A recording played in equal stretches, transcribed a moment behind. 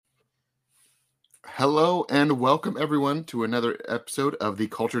Hello and welcome everyone to another episode of the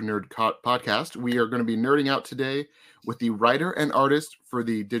Culture Nerd Podcast. We are going to be nerding out today with the writer and artist for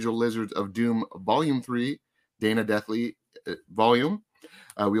the Digital Lizards of Doom Volume 3, Dana Deathley volume.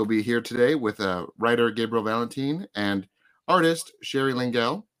 We'll be here today with writer Gabriel Valentin and artist Ceri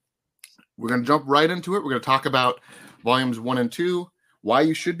Langell. We're going to jump right into it. We're going to talk about volumes 1 and 2, why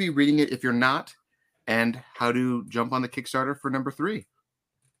you should be reading it if you're not, and how to jump on the Kickstarter for number 3.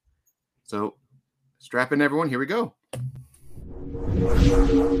 So strap in, everyone. Here we go.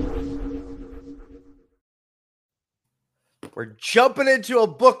 We're jumping into a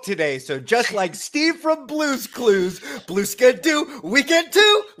book today, so just like Steve from Blue's Clues, Blues can do, we can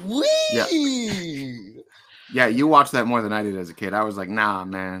do, Yeah, you watched that more than I did as a kid. I was like, nah,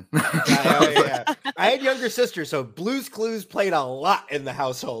 man. Yeah. I had younger sisters, so Blues Clues played a lot in the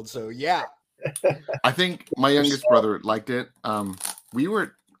household, so yeah. I think my youngest brother liked it.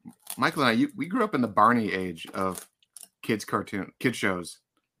 Michael and I, we grew up in the Barney age of kid shows.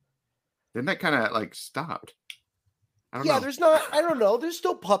 Then that kind of like stopped. I don't know. There's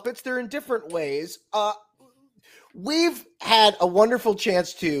still puppets. They're in different ways. We've had a wonderful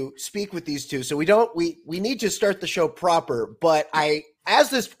chance to speak with these two, so we need to start the show proper. But as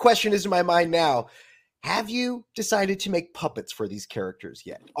this question is in my mind now, have you decided to make puppets for these characters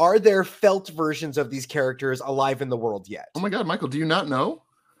yet? Are there felt versions of these characters alive in the world yet? Oh my God, Michael, do you not know?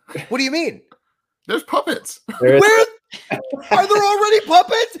 What do you mean? There's puppets. Where are there already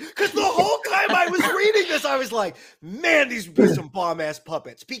puppets? Because the whole time I was reading this, I was like, man, these would be some bomb-ass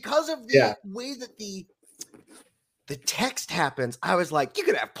puppets. Because of the way that the text happens, I was like, you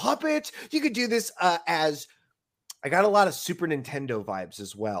could have puppets. You could do this as... I got a lot of Super Nintendo vibes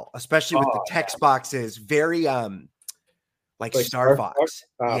as well, especially with the text boxes. Very like Star Fox.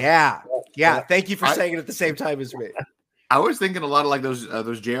 Yeah. Thank you for saying it at the same time as me. I was thinking a lot of like those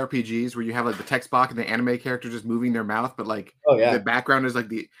JRPGs where you have like the text box and the anime character just moving their mouth, but like the background is like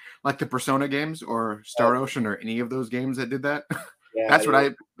the Persona games or Star Ocean or any of those games that did that. Yeah,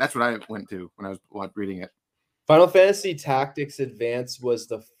 that's what I went to when I was reading it. Final Fantasy Tactics Advance was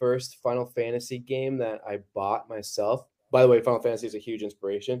the first Final Fantasy game that I bought myself. By the way, Final Fantasy is a huge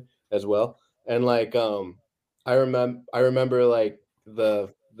inspiration as well. And like I remember like there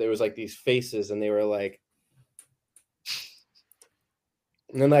was like these faces and they were like,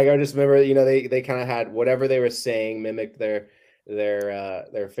 and then like I just remember, they kind of had whatever they were saying mimicked their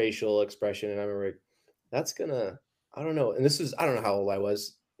facial expression, and I remember I don't know, and I don't know how old I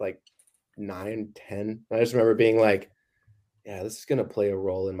was, like 9, 10. I just remember being like, yeah, this is gonna play a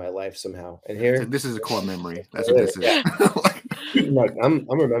role in my life somehow. And here, this is a core memory. That's what this is. Yeah. Like I'm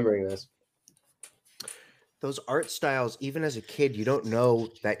remembering this. Those art styles, even as a kid, you don't know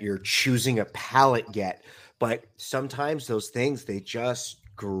that you're choosing a palette yet. But sometimes those things, they just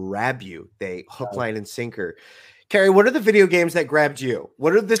grab you. They hook, line, and sinker. Carrie, what are the video games that grabbed you?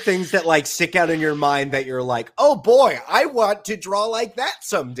 What are the things that like stick out in your mind that you're like, oh boy, I want to draw like that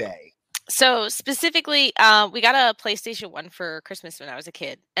someday? So specifically, we got a PlayStation 1 for Christmas when I was a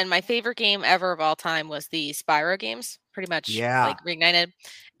kid. And my favorite game ever of all time was the Spyro games, pretty much like reignited.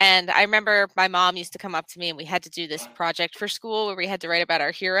 And I remember my mom used to come up to me and we had to do this project for school where we had to write about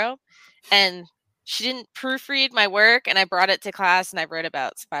our hero. And she didn't proofread my work, and I brought it to class and I wrote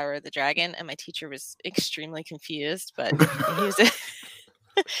about Spyro the Dragon, and my teacher was extremely confused, but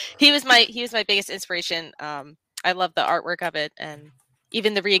he was my biggest inspiration. I love the artwork of it, and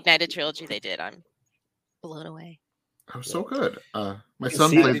even the Reignited trilogy they did. I'm blown away. Oh, so good. My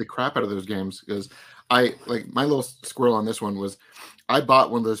son played the crap out of those games because my little squirrel on this one was I bought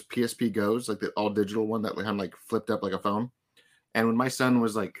one of those PSP Go's, like the all digital one that kind of like flipped up like a phone. And when my son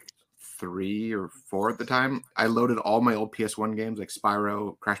was like 3 or 4 at the time, I loaded all my old PS1 games like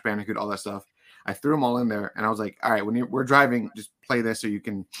Spyro, Crash Bandicoot, all that stuff. I threw them all in there, and I was like, all right, when we're driving, just play this so you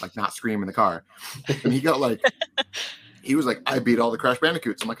can like not scream in the car. And he got like, he was like, I beat all the Crash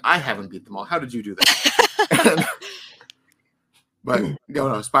Bandicoots. I'm like, I haven't beat them all. How did you do that? But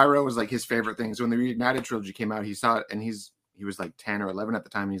Spyro was like his favorite thing. So when the Reignited trilogy came out, he saw it, and he was like 10 or 11 at the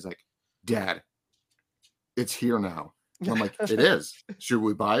time. And he's like, Dad, it's here now. And I'm like, it is. Should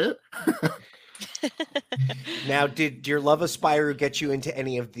we buy it? Now, did your love of Spyro get you into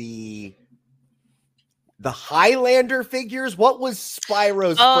any of the Highlander figures? What was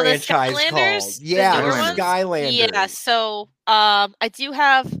Spyro's franchise called? Yeah, Skylanders. Yeah, so I do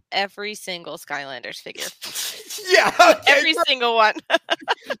have every single Skylanders figure. Yeah, okay, every single one.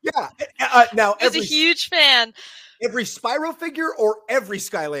 Yeah. Now, I was a huge fan. Every Spyro figure or every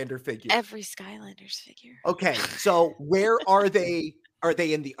Skylander figure? Every Skylanders figure. Okay, so where are they Are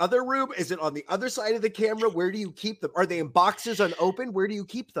they in the other room? Is it on the other side of the camera? Where do you keep them? Are they in boxes unopened? Where do you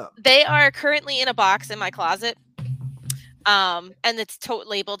keep them? They are currently in a box in my closet. And it's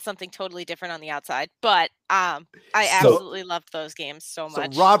labeled something totally different on the outside. But I absolutely loved those games so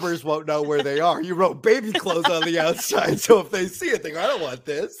much. So robbers won't know where they are. You wrote baby clothes on the outside. So if they see it, they go, I don't want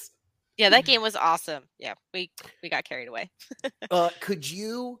this. Yeah, that game was awesome. Yeah, we got carried away. Did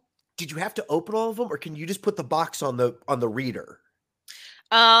you have to open all of them, or can you just put the box on the reader?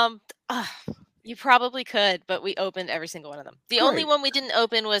 You probably could, but we opened every single one of them. The only one we didn't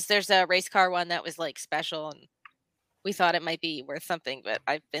open was there's a race car one that was like special, and we thought it might be worth something, but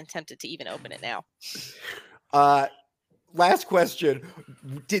I've been tempted to even open it now. Last question.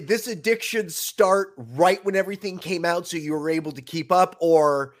 Did this addiction start right when everything came out so you were able to keep up,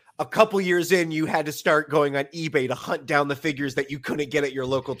 or a couple years in you had to start going on eBay to hunt down the figures that you couldn't get at your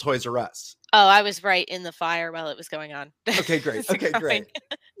local Toys R Us? Oh, I was right in the fire while it was going on. Okay, great. Okay, great.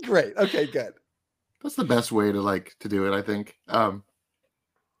 Great. Okay, good. That's the best way to do it, I think. To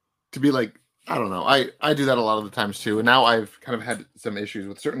be like, I don't know. I do that a lot of the times too. And now I've kind of had some issues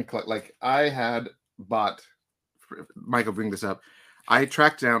with certain, like I had bought, Michael bring this up, I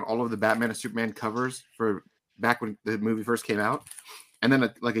tracked down all of the Batman and Superman covers for back when the movie first came out. And then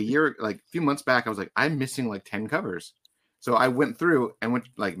a few months back, I was like, I'm missing like 10 covers. So I went through and went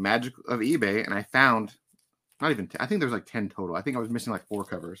like magic of eBay, and I found not even 10, I think there's like 10 total. I think I was missing like 4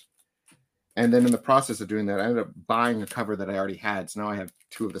 covers. And then in the process of doing that, I ended up buying a cover that I already had. So now I have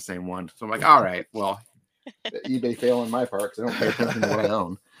 2 of the same one. So I'm like, all right, well, the eBay fail on my part because I don't pay attention to what I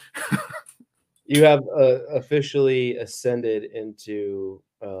own. You have officially ascended into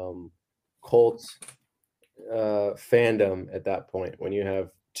cult fandom at that point when you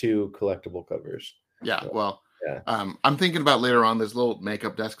have 2 collectible covers. Yeah, well, I'm thinking about later on this little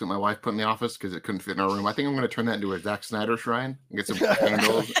makeup desk that my wife put in the office because it couldn't fit in our room. I think I'm going to turn that into a Zack Snyder shrine and get some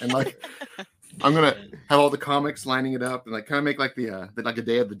candles and like I'm going to have all the comics lining it up and like kind of make like the like a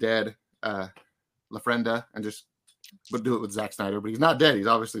Day of the Dead La Frenda and just do it with Zack Snyder, but he's not dead. He's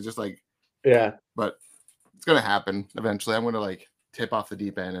obviously just like but it's going to happen eventually. I'm going to like tip off the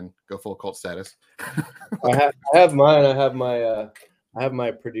deep end and go full cult status. I have mine. I have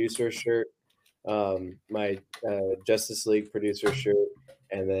my producer shirt, my Justice League producer shirt,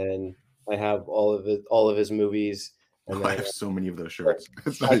 and then I have all of his movies. And I have so many of those shirts.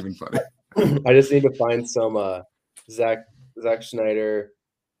 It's not even funny. I just need to find some Zack Snyder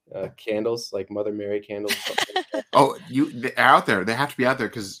candles, like Mother Mary candles. Oh, they're out there. They have to be out there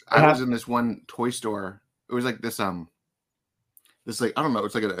because I was in this one toy store. It was like this like I don't know.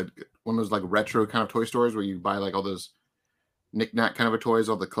 It's like one of those like retro kind of toy stores where you buy like all those knick-knack kind of toys,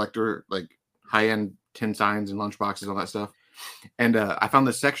 all the collector like high-end tin signs and lunch boxes, all that stuff. And I found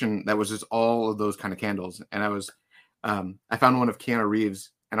this section that was just all of those kind of candles. And I found one of Keanu Reeves,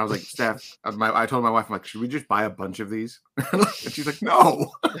 and I was like, Steph, I told my wife, I'm like, should we just buy a bunch of these? And she's like,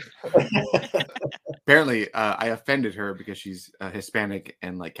 no. Apparently, I offended her because she's Hispanic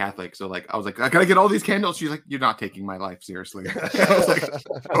and like Catholic. So like, I was like, can I get all these candles? She's like, you're not taking my life seriously. I was like,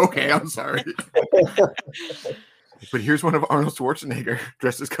 okay, I'm sorry. But here's one of Arnold Schwarzenegger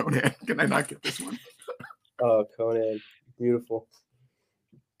dressed as Conan. Can I not get this one? Oh, Conan. Beautiful.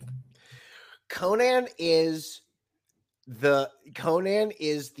 Conan is the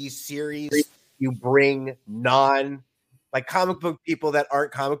series you bring like comic book people that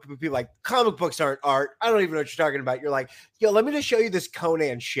aren't comic book people, like comic books aren't art. I don't even know what you're talking about. You're like, yo, let me just show you this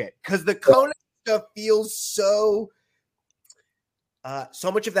Conan shit. Because the Conan stuff feels so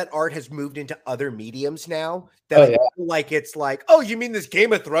much of that art has moved into other mediums now that like it's like, oh, you mean this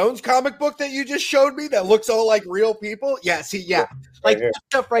Game of Thrones comic book that you just showed me that looks all like real people? Yeah, see, yeah. Like that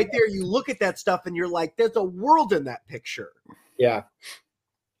stuff right there, you look at that stuff and you're like, there's a world in that picture. Yeah.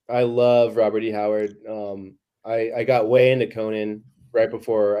 I love Robert E. Howard. I got way into Conan right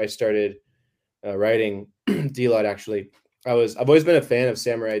before I started writing D-Lot, actually. I've always been a fan of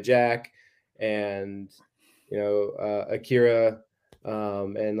Samurai Jack and, Akira,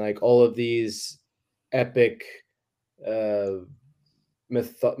 and like all of these epic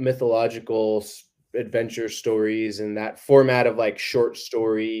mythological adventure stories and that format of like short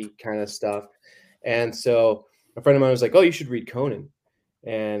story kind of stuff. And so a friend of mine was like, oh, you should read Conan.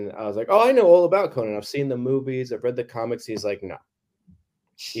 And I was like, oh, I know all about Conan. I've seen the movies. I've read the comics. He's like, no,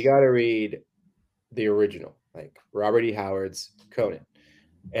 you got to read the original, like Robert E. Howard's Conan.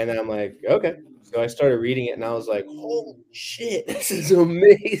 And then I'm like, okay. So I started reading it and I was like, holy shit, this is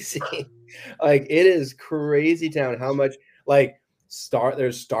amazing. Like, it is crazy town how much like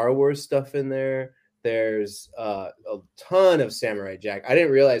there's Star Wars stuff in there. There's a ton of Samurai Jack. I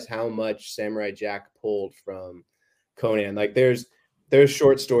didn't realize how much Samurai Jack pulled from Conan. Like there's there's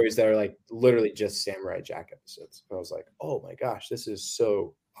short stories that are like literally just Samurai Jack episodes. And I was like, oh my gosh, this is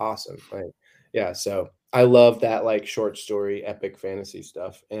so awesome. Like, yeah. So I love that like short story, epic fantasy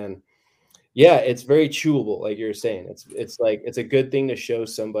stuff. And yeah, it's very chewable. Like you're saying, it's like, it's a good thing to show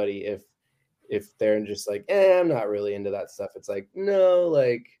somebody if they're just like, I'm not really into that stuff. It's like, no,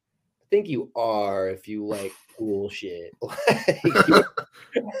 like, I think you are if you like cool shit.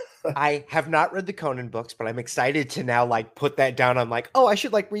 I have not read the Conan books, but I'm excited to now like put that down. I'm like, oh, I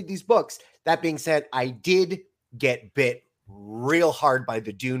should like read these books. That being said, I did get bit real hard by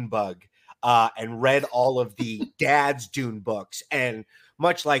the Dune bug and read all of the dad's Dune books. And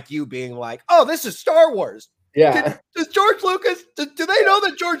much like you being like, oh, this is Star Wars. Yeah. Does George Lucas, do they know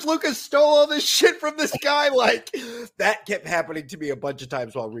that George Lucas stole all this shit from this guy? Like, that kept happening to me a bunch of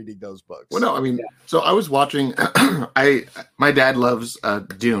times while reading those books. Well, no, I mean, so I was watching, my dad loves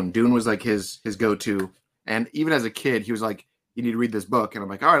Dune. Dune was like his go-to. And even as a kid, he was like, you need to read this book. And I'm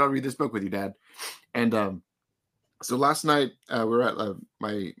like, all right, I'll read this book with you, Dad. And so last night we were at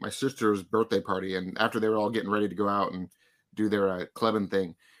my sister's birthday party. And after they were all getting ready to go out and do their clubbing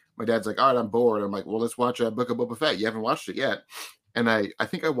thing, my dad's like, all right, I'm bored. I'm like, well, let's watch Book of Boba Fett. You haven't watched it yet. And I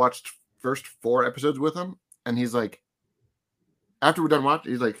think I watched first 4 episodes with him. And he's like, after we're done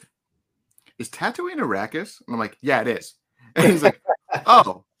watching, he's like, is Tatooine Arrakis? And I'm like, yeah, it is. And he's like,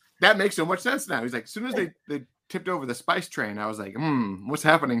 oh, that makes so much sense now. He's like, as soon as they tipped over the spice train, I was like, what's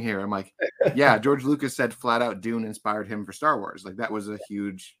happening here? I'm like, yeah, George Lucas said flat out Dune inspired him for Star Wars. Like that was a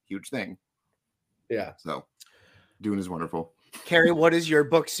huge, huge thing. Yeah. So Dune is wonderful. Carrie, what is your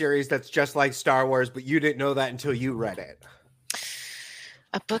book series that's just like Star Wars, but you didn't know that until you read it?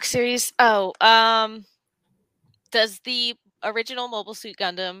 A book series? Oh, does the original Mobile Suit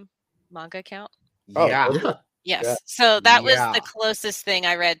Gundam manga count? Yeah. Yes. Yeah. So that was the closest thing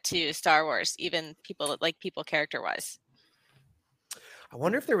I read to Star Wars, even people character-wise. I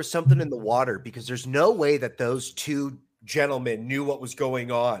wonder if there was something in the water, because there's no way that those two gentlemen knew what was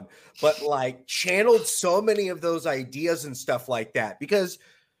going on, but like channeled so many of those ideas and stuff like that. Because,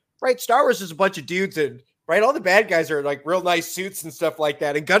 right, Star Wars is a bunch of dudes, and right, all the bad guys are like real nice suits and stuff like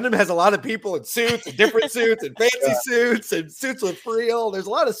that. And Gundam has a lot of people in suits and different suits and fancy suits and suits with frill. There's a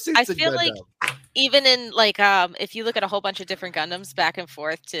lot of suits. I feel like even in like if you look at a whole bunch of different Gundams back and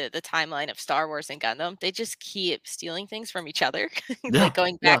forth to the timeline of Star Wars and Gundam, they just keep stealing things from each other, like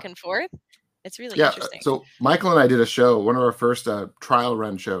going back and forth. It's really interesting. So Michael and I did a show. One of our first trial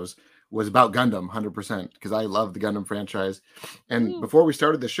run shows was about Gundam 100% because I love the Gundam franchise. And before we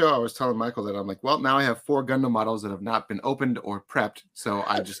started the show, I was telling Michael that I'm like, well, now I have 4 Gundam models that have not been opened or prepped. So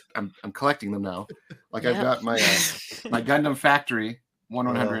I'm collecting them now. Like I've got my my Gundam Factory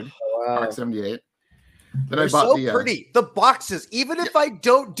 100 Mark 78. Then They're I bought so pretty. The boxes, even if I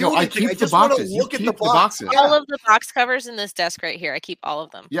don't do anything, I just want to look at the boxes. All of the box covers in this desk right here. I keep all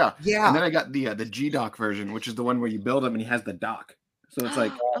of them. Yeah. And then I got the G-Dock version, which is the one where you build them and he has the dock. So it's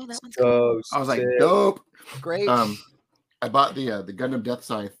like, that one's cool. I was like, dope. Great. I bought the Gundam Death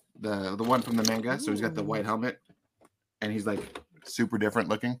Scythe, the one from the manga. So he's got the white helmet, and he's like super different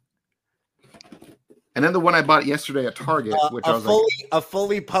looking. And then the one I bought yesterday at Target, which I was a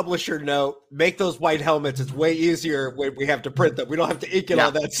fully publisher note: make those white helmets. It's way easier when we have to print them. We don't have to ink and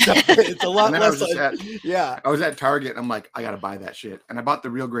all that stuff. It's a lot less. I was at Target. I'm like, I gotta buy that shit, and I bought the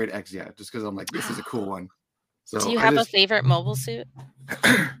Real Grade X just because I'm like, this is a cool one. So do you have a favorite mobile suit?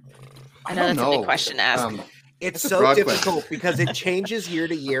 I know that's a big question to ask. It's so difficult because it changes year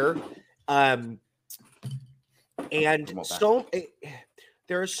to year. And there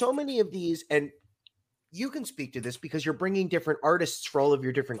are so many of these, and you can speak to this because you're bringing different artists for all of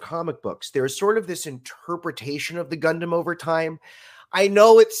your different comic books. There's sort of this interpretation of the Gundam over time. I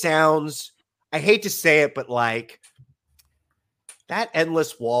know it sounds, I hate to say it, but like that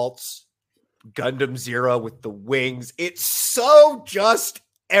Endless Waltz Gundam Zero with the wings, it's so just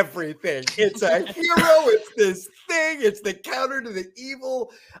everything. It's a hero, it's this thing, it's the counter to the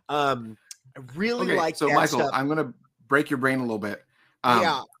evil. I really like so that Michael, stuff. I'm gonna break your brain a little bit.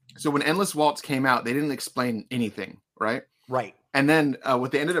 So when Endless Waltz came out, they didn't explain anything, right? Right. And then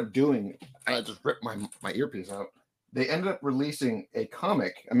what they ended up doing, I just ripped my earpiece out. They ended up releasing a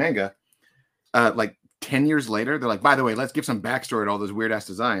manga, like 10 years later. They're like, by the way, let's give some backstory to all those weird ass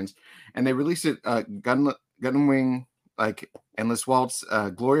designs. And they released it, Gundam Wing, like Endless Waltz,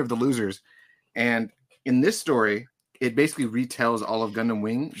 Glory of the Losers. And in this story, it basically retells all of Gundam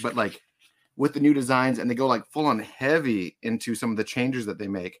Wing, but like with the new designs, and they go like full on heavy into some of the changes that they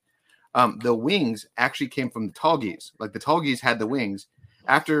make. The wings actually came from the Tallgeese. Like the Tallgeese had the wings.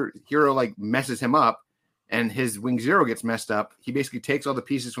 After Hero like messes him up and his Wing Zero gets messed up, he basically takes all the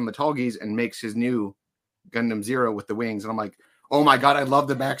pieces from the Tallgeese and makes his new Gundam Zero with the wings. And I'm like, Oh my god, I love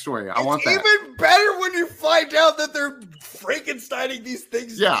the backstory. I want that. Even better when you find out that they're Frankensteining these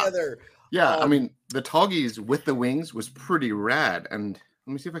things together. Yeah, I mean, the Toggies with the wings was pretty rad. And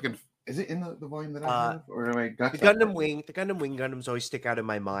let me see if I can. Is it in the volume that I have, or am I got the Gundam Wing? The Gundam Wing Gundams always stick out in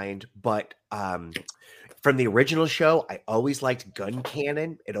my mind, but from the original show, I always liked Gun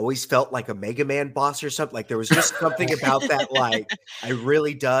Cannon. It always felt like a Mega Man boss or something. Like there was just something about that, like I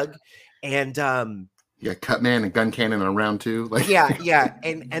really dug. And Cutman and Gun Cannon on round 2. Like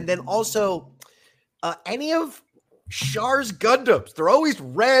and then also any of Char's Gundams. They're always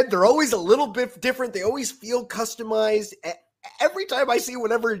red. They're always a little bit different. They always feel customized. Every time I see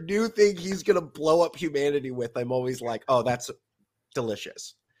whatever new thing he's gonna blow up humanity with, I'm always like, "Oh, that's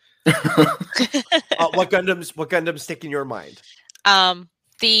delicious." What Gundams stick in your mind?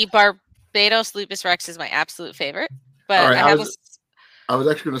 The Barbados Lupus Rex is my absolute favorite. But right, I was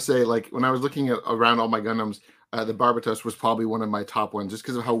actually going to say, like, when I was looking around all my Gundams, the Barbatos was probably one of my top ones, just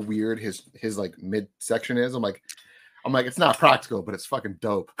because of how weird his like midsection is. I'm like, it's not practical, but it's fucking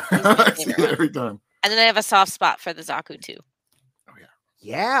dope. I see it every time. And then I have a soft spot for the Zaku too. Oh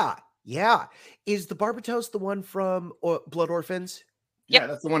yeah. Yeah. Is the Barbatos the one from Blood Orphans? Yeah,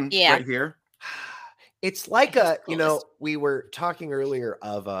 that's the one right here. It's like we were talking earlier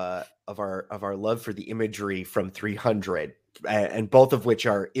of our love for the imagery from 300, and both of which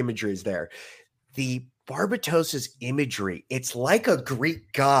are imageries there. The Barbatos's imagery, it's like a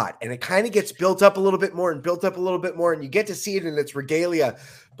Greek god, and it kind of gets built up a little bit more, and you get to see it in its regalia,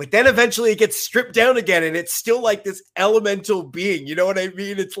 but then eventually it gets stripped down again, and it's still like this elemental being. You know what I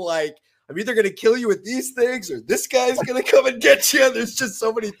mean? It's like, I'm either going to kill you with these things, or this guy's going to come and get you. There's just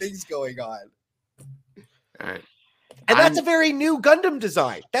so many things going on. All right. And that's a very new Gundam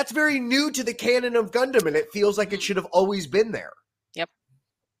design. That's very new to the canon of Gundam, and it feels like it should have always been there. Yep.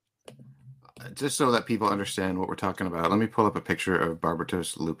 Just so that people understand what we're talking about, let me pull up a picture of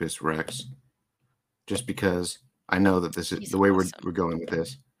Barbatos Lupus Rex, just because I know that this is the way we're going with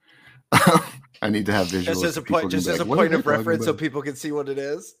this. I need to have visuals. Just as a point of reference, so people can see what it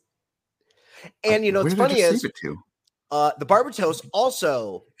is. And what's funny is the Barbatos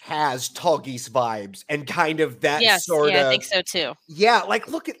also has Tallgeese vibes and kind of that sort of. Yeah, I think so too. Yeah, like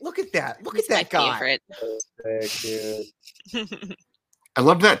look at that. Look at that guy. I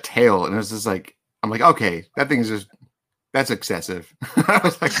love that tail, and it was just like, I'm like, okay, that's excessive. I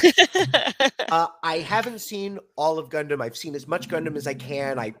was like, I haven't seen all of Gundam. I've seen as much Gundam as I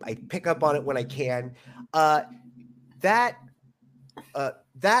can. I pick up on it when I can.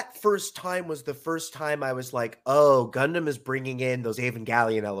 That first time was the first time I was like, oh, Gundam is bringing in those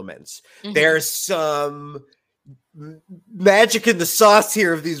Evangelion elements. Mm-hmm. There's some magic in the sauce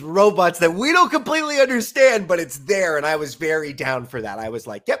here of these robots that we don't completely understand, but it's there. And I was very down for that. I was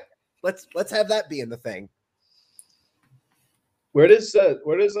like, yep, let's have that be in the thing. Where does a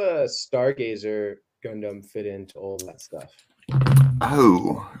Stargazer Gundam fit into all that stuff?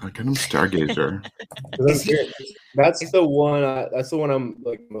 Oh, a Gundam Stargazer. That's the one. That's the one I'm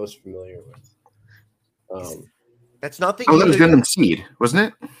like most familiar with. That's not the. Oh, that was Gundam Seed, wasn't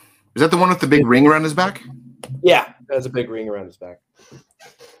it? Is that the one with the big ring around his back? Yeah, that's a big ring around his back.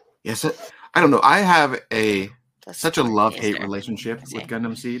 Yes, I don't know. I have such a love-hate relationship with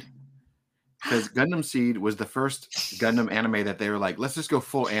Gundam Seed, because Gundam Seed was the first Gundam anime that they were like, let's just go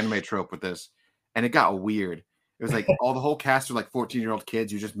full anime trope with this, and it got weird. It was like the whole cast are like 14-year-old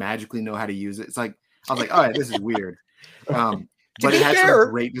kids. You just magically know how to use it. It's like, I was like, all right, this is weird. But it had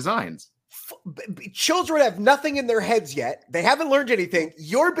some great designs. Children have nothing in their heads yet. They haven't learned anything.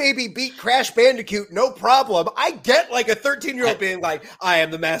 Your baby beat Crash Bandicoot, no problem. I get like a 13-year-old being like, I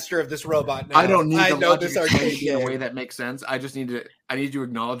am the master of this robot now. I don't need to know this arcade in a way that makes sense. I need to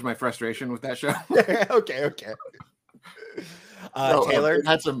acknowledge my frustration with that show. Okay. Taylor, it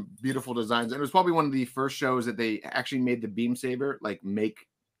had some beautiful designs, and it was probably one of the first shows that they actually made the beam saber make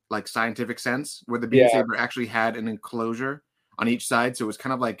scientific sense, where the beam saber actually had an enclosure on each side, so it was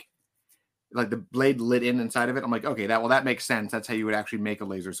kind of like the blade lit inside of it. I'm like, okay, that makes sense. That's how you would actually make a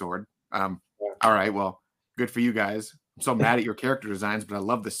laser sword. All right, well, good for you guys. I'm so mad at your character designs, but I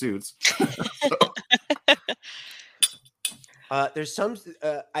love the suits. There's some.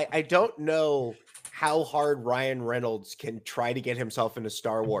 I don't know how hard Ryan Reynolds can try to get himself into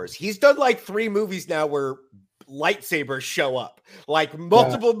Star Wars. He's done like 3 movies now where lightsabers show up. Like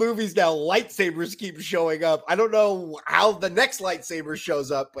multiple movies now, lightsabers keep showing up. I don't know how the next lightsaber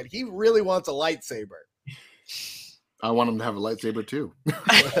shows up, but he really wants a lightsaber. I want him to have a lightsaber too.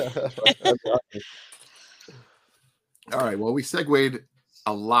 All right, well, we segued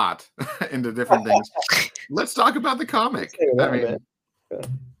a lot into different things. Let's talk about the comic.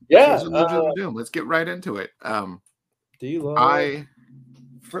 Yeah. Let's get right into it. Do you love? I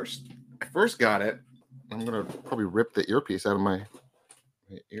first got it. I'm gonna probably rip the earpiece out of my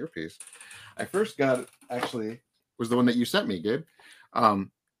earpiece. I first got it, actually, was the one that you sent me, Gabe.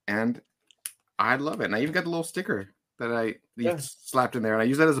 And I love it. And I even got the little sticker that you slapped in there, and I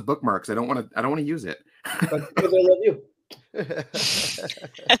use that as a bookmark because I don't want to use it. Because I love you.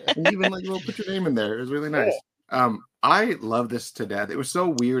 And even like put your name in there. It was really nice. I love this to death. It was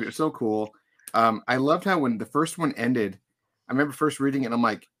so weird. It was so cool. I loved how when the first one ended, I remember first reading it and I'm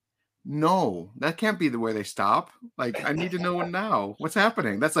like, no, that can't be the way they stop. Like, I need to know now. What's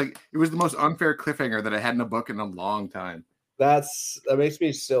happening? That's like, it was the most unfair cliffhanger that I had in a book in a long time. That makes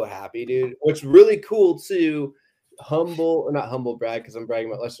me so happy, dude. What's really cool too, not humble brag because I'm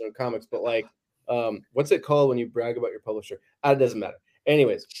bragging about Lesser Known Comics, but like, what's it called when you brag about your publisher? It doesn't matter.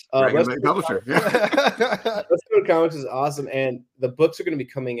 Anyways, publisher. Lesser Known Comics is awesome, and the books are going to be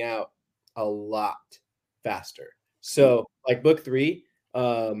coming out a lot faster. So, like book 3,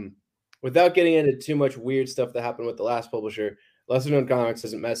 without getting into too much weird stuff that happened with the last publisher, Lesser Known Comics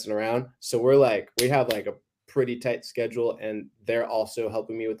isn't messing around. So we have like a pretty tight schedule, and they're also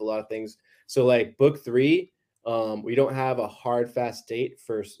helping me with a lot of things. So like book 3, we don't have a hard fast date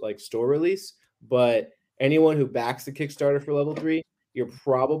for like store release, but anyone who backs the Kickstarter for level 3, you're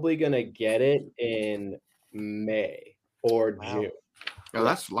probably gonna get it in May or June. Oh,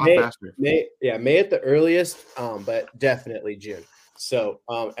 that's a lot faster. May at the earliest, but definitely June. So,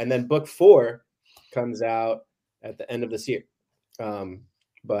 and then book 4 comes out at the end of this year.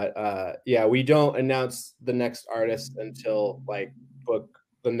 We don't announce the next artist until like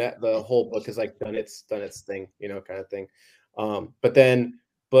the whole book is like done its thing, kind of thing. But then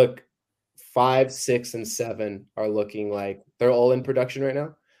book 5, 6, and 7 are looking like they're all in production right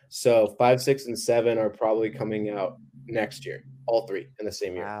now. So 5, 6, and 7 are probably coming out next year, all 3 in the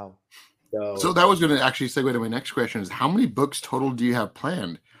same year. Wow. So that was going to actually segue to my next question: is how many books total do you have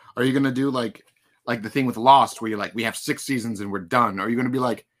planned? Are you going to do like the thing with Lost, where you're like, we have 6 seasons and we're done? Or are you going to be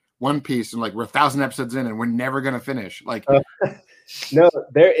like One Piece and like we're 1,000 episodes in and we're never going to finish? Like, no,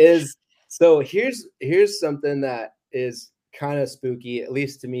 there is. So here's something that is kind of spooky, at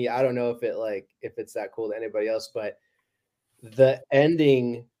least to me. I don't know if it's that cool to anybody else, but the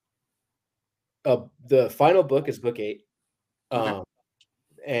ending of the final book is book 8. Okay.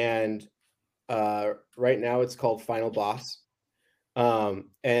 And right now it's called Final Boss.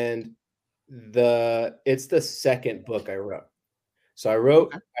 And it's the second book I wrote.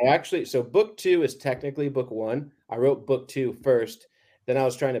 So book 2 is technically book 1. I wrote book 2 first. Then I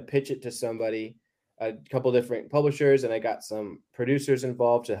was trying to pitch it to somebody, a couple different publishers, and I got some producers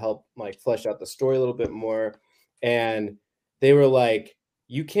involved to help like flesh out the story a little bit more. And they were like,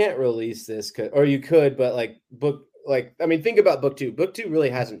 you can't release this, or you could, but think about book 2. Book 2 really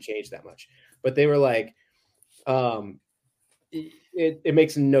hasn't changed that much, but they were like, it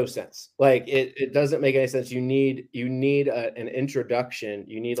makes no sense. Like it doesn't make any sense. You need an introduction.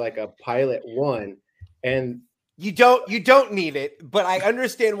 You need like a pilot 1, and you don't need it. But I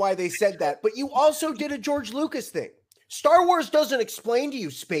understand why they said that. But you also did a George Lucas thing. Star Wars doesn't explain to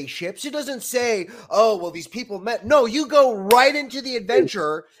you spaceships. It doesn't say, oh, well, these people met. No, you go right into the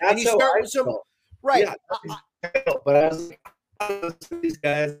adventure and you start with some. Right. Yeah, but I was like, these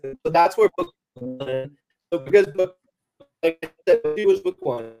guys. But that's where book 1. So because book, like I said, it was book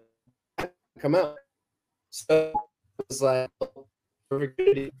 1 come out. So it was like perfect.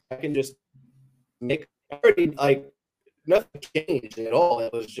 I can just make already like nothing changed at all.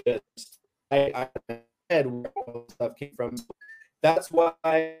 It was just I had where all the stuff came from. That's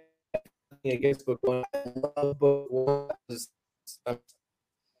why against book 1. I love book 1. Like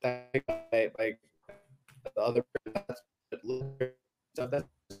the other stuff.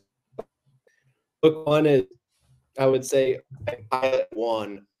 Book 1 is, I would say, pilot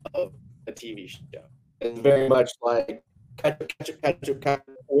 1 of a TV show. It's very much like catch up,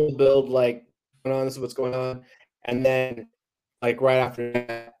 world build, like going on. This is what's going on, and then like right after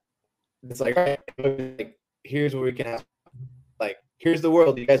that, it's like, all right, like here's where we can have, like, here's the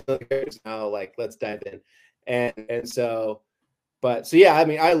world. You guys know the characters now. Like, let's dive in, and so. But so yeah, I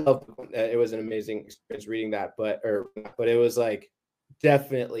mean, I love it. Was an amazing experience reading that, but it was like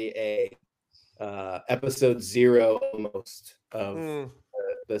definitely a episode 0 almost of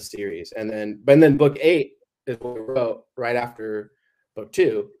the series, and then book 8 is what we wrote right after book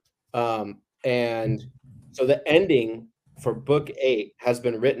 2, and so the ending for book 8 has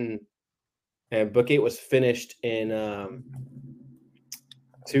been written, and book 8 was finished in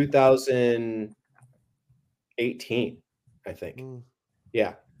 2018. I think,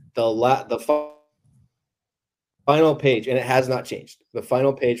 yeah. The final page, and it has not changed. The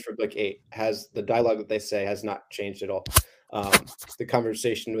final page for book 8 has the dialogue that they say has not changed at all. The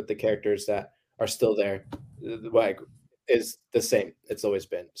conversation with the characters that are still there, like, is the same. It's always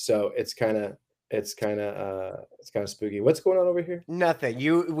been. So it's kind of spooky. What's going on over here? Nothing.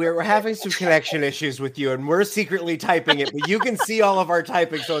 We're having some connection issues with you, and we're secretly typing it, but you can see all of our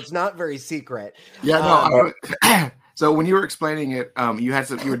typing, so it's not very secret. Yeah, no. So when you were explaining it, you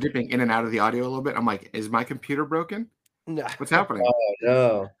were dipping in and out of the audio a little bit. I'm like, is my computer broken? No. What's happening? Oh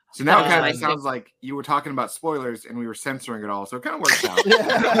no. So now it kind of sounds like you were talking about spoilers and we were censoring it all. So it kind of works out.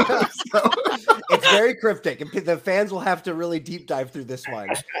 It's very cryptic, and the fans will have to really deep dive through this one.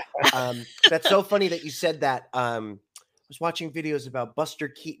 That's so funny that you said that. I was watching videos about Buster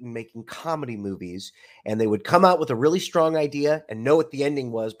Keaton making comedy movies, and they would come out with a really strong idea and know what the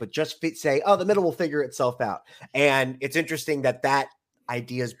ending was, but just say, oh, the middle will figure itself out. And it's interesting that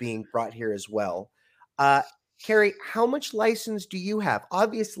idea is being brought here as well. Ceri, how much license do you have?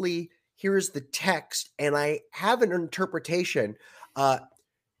 Obviously, here's the text, and I have an interpretation.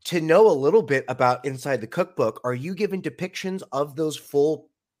 To know a little bit about inside the cookbook, are you given depictions of those full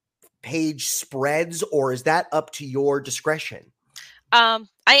page spreads, or is that up to your discretion? I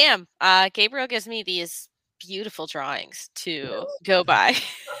am. Gabriel gives me these beautiful drawings to go by.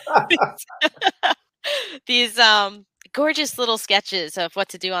 These gorgeous little sketches of what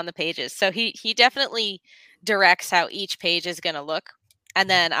to do on the pages. So he definitely directs how each page is going to look, and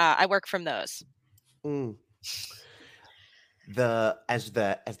then I work from those. As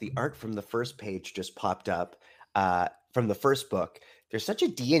the art from the first page just popped up from the first book, there's such a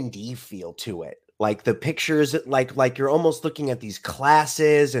D&D feel to it. Like the pictures, like you're almost looking at these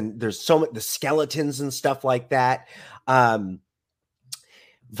classes, and there's so much, the skeletons and stuff like that.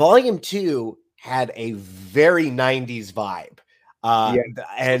 Volume 2 had a very 90s vibe.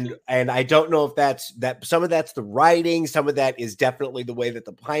 And I don't know if that's some of that's the writing, some of that is definitely the way that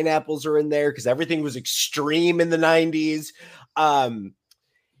the pineapples are in there, because everything was extreme in the 90s.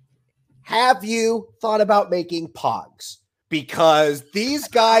 Have you thought about making Pogs? Because these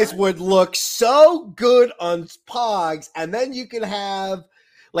guys would look so good on Pogs, and then you can have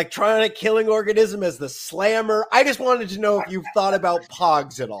Electronic Killing Organism as the slammer. I just wanted to know if you've thought about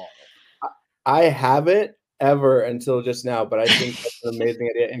Pogs at all. I haven't ever until just now, but I think that's an amazing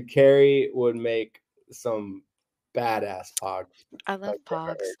idea. And Ceri would make some badass Pogs. I love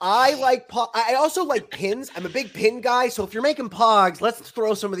Pogs. I like Pogs. I also like pins. I'm a big pin guy. So if you're making Pogs, let's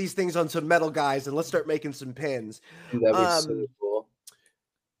throw some of these things on some metal guys and let's start making some pins. That'd be so cool.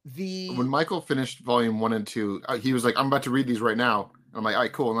 When Michael finished volume 1 and 2, he was like, I'm about to read these right now. I'm like, all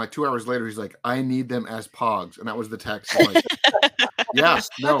right, cool. And like 2 hours later, he's like, I need them as Pogs. And that was the text. I'm like, yeah,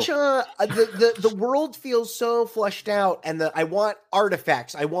 the world feels so fleshed out, and I want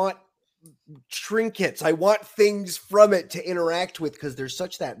artifacts. I want trinkets. I want things from it to interact with, because there's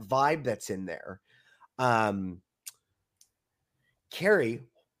such that vibe that's in there. Ceri,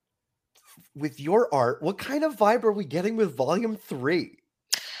 with your art, what kind of vibe are we getting with volume 3?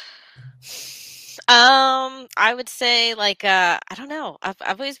 I would say I don't know.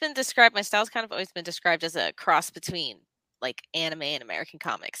 I've always been described, my style's kind of always been described as a cross between anime and American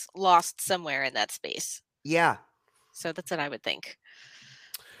comics, lost somewhere in that space. Yeah. So that's what I would think.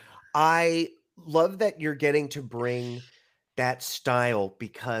 I love that you're getting to bring that style,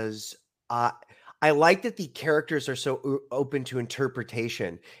 because I like that the characters are so open to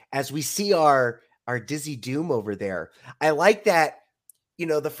interpretation. As we see our Dizzy Doom over there, I like that.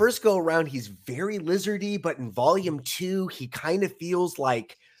 The first go around, he's very lizardy, but in volume 2, he kind of feels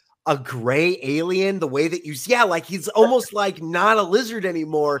like a gray alien, the way that he's almost like not a lizard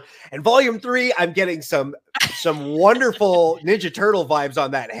anymore. And volume 3, I'm getting some wonderful Ninja Turtle vibes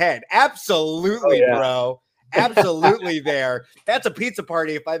on that head. Absolutely, bro. Absolutely there. That's a pizza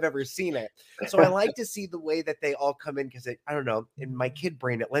party if I've ever seen it. So I like to see the way that they all come in, because I don't know, in my kid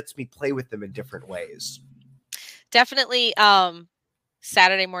brain, it lets me play with them in different ways. Definitely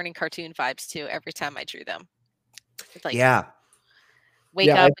Saturday morning cartoon vibes too, every time I drew them. Wake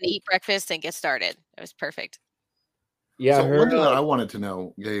up and eat breakfast and get started. It was perfect. Yeah. So one thing that I wanted to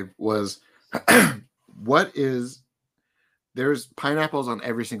know, Gabe, was there's pineapples on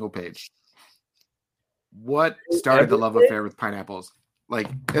every single page. What started the love affair with pineapples?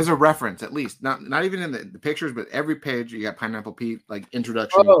 There's a reference, at least. Not even in the pictures, but every page you got Pineapple Pete,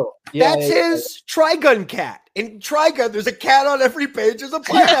 introduction. Oh, yeah, that's his Trigun cat. In Trigun, there's a cat on every page. There's a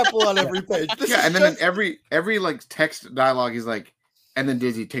pineapple on every page. And then in every text dialogue, he's like, and then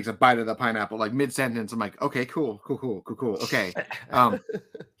Dizzy takes a bite of the pineapple, mid-sentence. I'm like, okay, cool. Okay.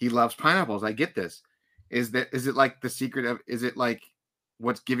 He loves pineapples. I get this. Is it the secret of, is it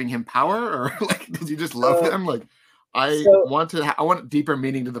what's giving him power, or does he just love them? I want deeper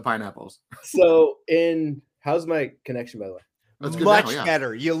meaning to the pineapples. So how's my connection, by the way? That's good. Much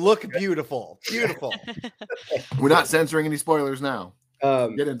better. You look beautiful. Beautiful. We're not censoring any spoilers now.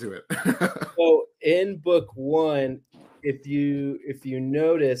 Get into it. So in book 1, if you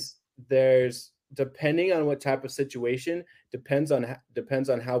notice, there's, depending on what type of situation, depends on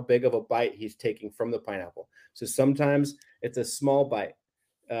how big of a bite he's taking from the pineapple. So sometimes it's a small bite.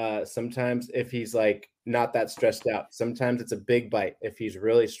 Sometimes if he's like not that stressed out, sometimes it's a big bite if he's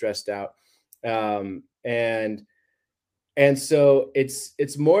really stressed out. And so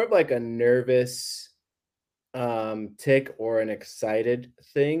it's more of like a nervous tick or an excited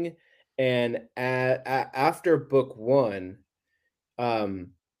thing. And after book 1,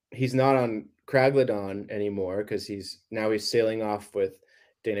 he's not on Kraglodon anymore because he's sailing off with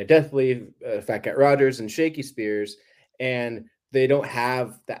Dana Deathleaf, Fat Cat Rogers, and Shaky Spears, and they don't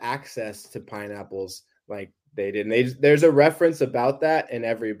have the access to pineapples like they did. And there's a reference about that in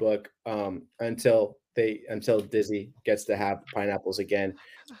every book until Dizzy gets to have pineapples again.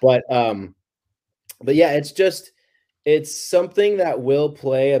 But yeah, it's something that will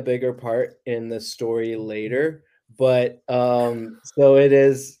play a bigger part in the story later. But so it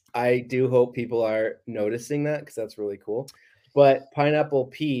is. I do hope people are noticing that because that's really cool. But Pineapple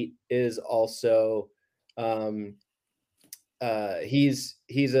Pete is also he's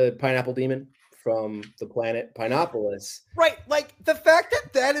a pineapple demon from the planet Pineapolis. Right. Like the fact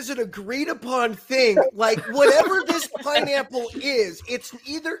that is an agreed upon thing, like whatever this pineapple is, it's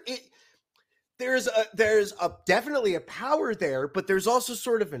either there's definitely a power there, but there's also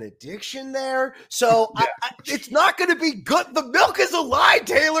sort of an addiction there. So yeah. It's not going to be good. The milk is a lie,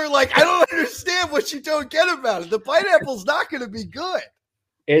 Taylor. Like, I don't understand what you don't get about it. The pineapple's not going to be good.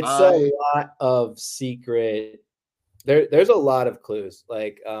 It's a lot of secret. There's a lot of clues.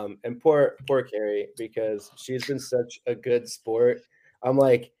 Like, and poor Carrie, because she's been such a good sport. I'm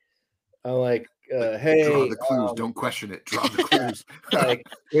like, hey, draw the clues. Don't question it. Draw the clues. Like,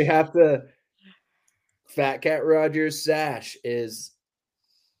 we have to. Fat Cat Rogers' sash is,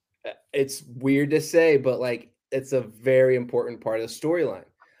 it's weird to say, but like it's a very important part of the storyline.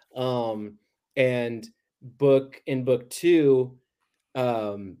 And in book 2,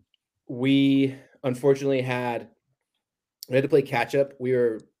 we unfortunately had to play catch up. We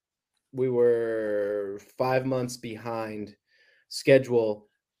were 5 months behind schedule,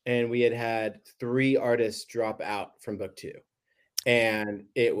 and we had 3 artists drop out from book 2. And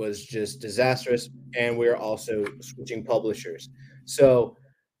it was just disastrous. And we're also switching publishers. So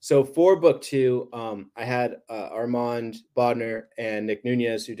for book 2, I had Armand Bodner and Nick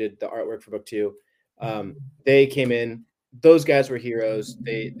Nunez, who did the artwork for book 2. They came in. Those guys were heroes.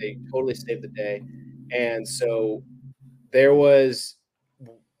 They totally saved the day. And so there was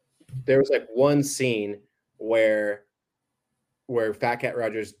like one scene where Fat Cat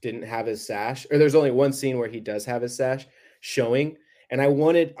Rogers didn't have his sash, or there's only one scene where he does have his sash showing, and I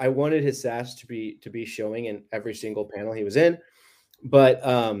wanted his sash to be showing in every single panel he was in, but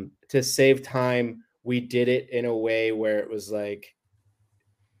to save time, we did it in a way where it was like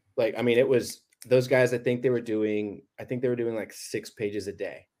I mean, it was those guys. I think they were doing like 6 pages a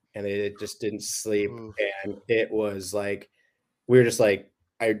day, and they just didn't sleep. And it was like we were just like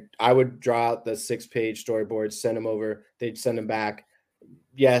I would draw out the 6-page storyboards, send them over, they'd send them back,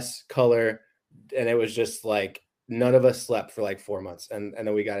 yes, color, and it was just like. None of us slept for like 4 months, and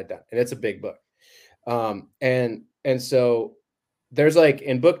then we got it done. And it's a big book. And so there's like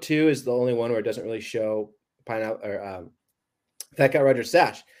in book 2 is the only one where it doesn't really show Pineapple or Fat Cat Rogers'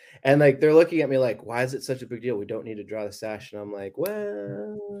 sash. And like they're looking at me like, why is it such a big deal? We don't need to draw the sash. And I'm like,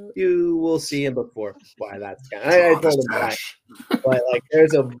 well, you will see in book 4 why that's kind of, I told them why. But like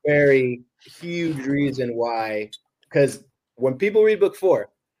there's a very huge reason why, because when people read book 4,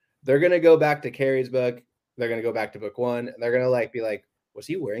 they're gonna go back to Carrie's book. They're going to go back to book 1, and they're going to like be like, was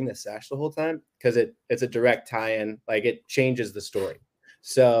he wearing this sash the whole time? Because it's a direct tie-in, like it changes the story.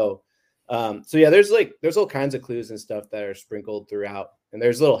 So yeah, there's all kinds of clues and stuff that are sprinkled throughout, and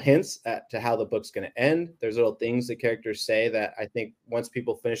there's little hints to how the book's going to end. There's little things the characters say that I think once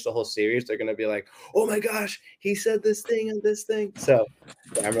people finish the whole series, they're going to be like, oh my gosh, he said this thing and this thing. So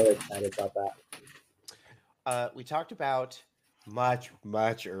yeah, I'm really excited about that. We talked about much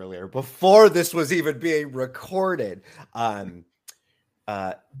earlier, before this was even being recorded. We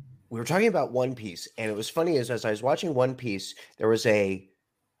were talking about One Piece, and it was funny as I was watching One Piece, there was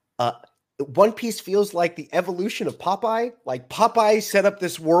One Piece feels like the evolution of Popeye. Like Popeye set up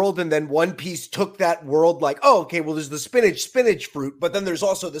this world, and then One Piece took that world like, oh, okay, well, there's the spinach fruit, but then there's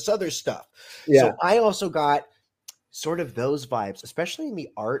also this other stuff. Yeah. So I also got sort of those vibes, especially in the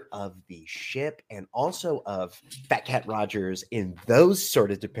art of the ship and also of Fat Cat Rogers in those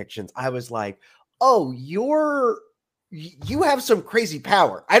sort of depictions. I was like, oh, you have some crazy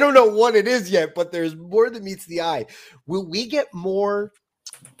power. I don't know what it is yet, but there's more than meets the eye. Will we get more?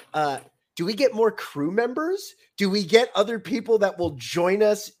 Do we get more crew members? Do we get other people that will join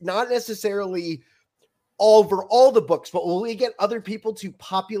us? Not necessarily over all the books, but will we get other people to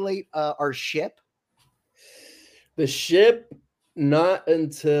populate our ship? The ship, not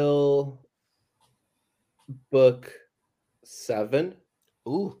until book 7.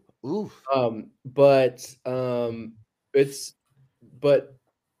 Ooh. But the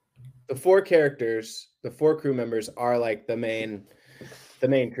 4 characters, the 4 crew members are like the main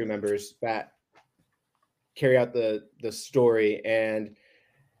crew members that carry out the story and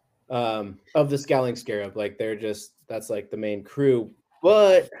of the Scowling Scarab. Like that's like the main crew.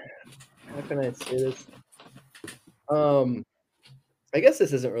 But how can I say this? I guess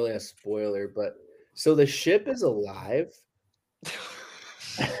this isn't really a spoiler, but so the ship is alive.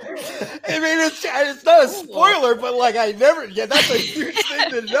 I mean, it's not a spoiler, but like that's a huge thing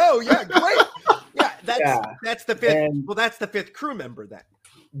to know. Yeah, great. Yeah, that's the 5th. That's the 5th crew member then.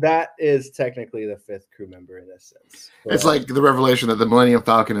 That is technically the 5th crew member in this sense. But it's like the revelation that the Millennium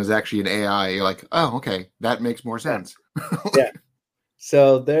Falcon is actually an AI. You're like, oh, okay, that makes more sense. Yeah.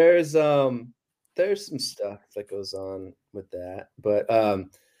 So there's some stuff that goes on with that, but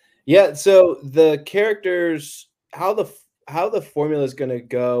yeah. So the characters, how the formula is going to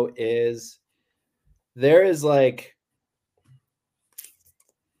go is there is like,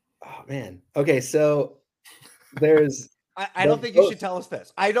 oh man, okay, so there's. I don't think you should tell us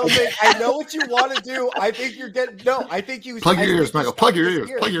this. I don't think I know what you want to do. I think you're getting I think you plug your ears, Michael. Plug your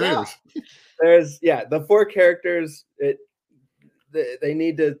ears. Plug your ears. There's the 4 characters. They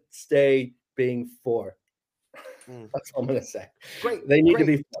need to stay being 4. That's all I'm gonna say. Great. They need to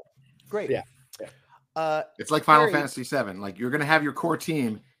be 4. Great. Yeah. It's like Final Fantasy VII. Like you're gonna have your core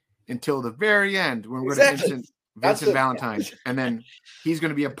team until the very end when we're gonna Vincent Valentine, and then he's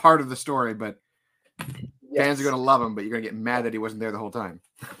gonna be a part of the story, but. Yes. Fans are going to love him, but you're going to get mad that he wasn't there the whole time.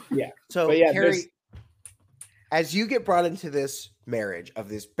 Yeah. So, Carrie, as you get brought into this marriage of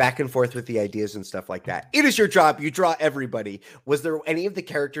this back and forth with the ideas and stuff like that, it is your job. You draw everybody. Was there any of the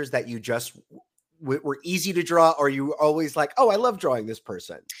characters that you just were easy to draw, or you were always like, oh, I love drawing this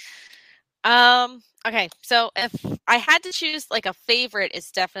person? Okay. So if I had to choose like a favorite,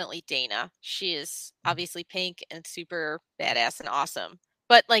 it's definitely Dana. She is obviously pink and super badass and awesome.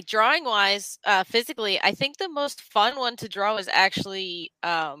 But like drawing wise, physically, I think the most fun one to draw is actually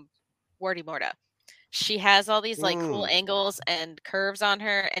Wardy Morta. She has all these like cool angles and curves on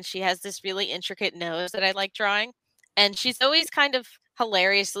her, and she has this really intricate nose that I like drawing. And she's always kind of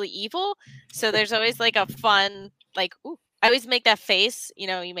hilariously evil. So there's always like a fun, like, ooh, I always make that face. You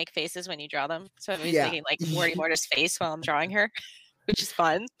know, you make faces when you draw them. So I'm always making like Wardy Morta's face while I'm drawing her, which is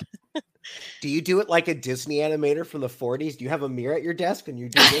fun. Do you do it like a Disney animator from the 40s? Do you have a mirror at your desk and you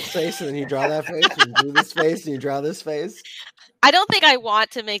do this face and then you draw that face and you do this face and you draw this face? I don't think I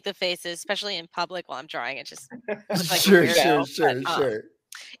want to make the faces, especially in public while I'm drawing. It just looks like sure.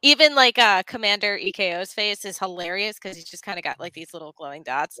 Even like Commander EKO's face is hilarious because he's just kind of got like these little glowing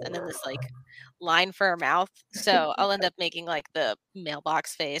dots and then this like line for her mouth. So I'll end up making like the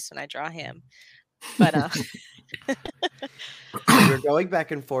mailbox face when I draw him. But we're going back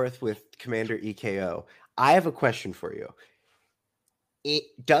and forth with Commander EKO. I have a question for you.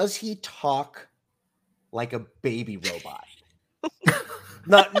 Does he talk like a baby robot?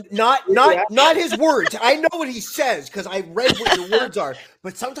 not his words. I know what he says because I read what your words are.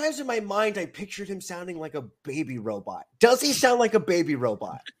 But sometimes in my mind, I pictured him sounding like a baby robot. Does he sound like a baby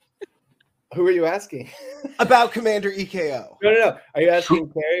robot? Who are you asking? About Commander EKO. No. Are you asking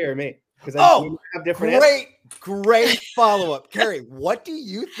Ceri or me? Because have different great follow-up. Carrie, what do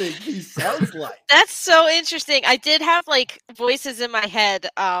you think he sounds like? That's so interesting. I did have like voices in my head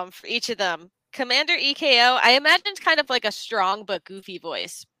for each of them. Commander EKO, I imagined kind of like a strong but goofy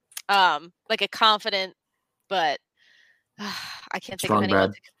voice. Like a confident but I can't think of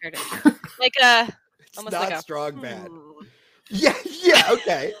anyone to compare to. Like it's almost not like strong bad. Yeah,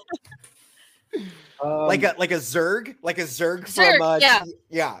 okay. Like a Zerg from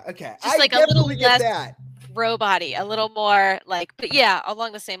yeah, okay. Just like a little less robot-y, a little more like, but yeah,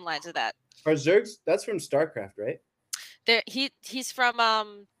 along the same lines of that. Are Zergs? That's from StarCraft, right? He's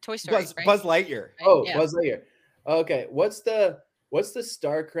from Toy Story. Buzz Lightyear. Right? Oh, yeah. Buzz Lightyear. Okay, what's the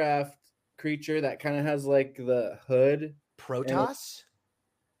StarCraft creature that kind of has like the hood? Protoss?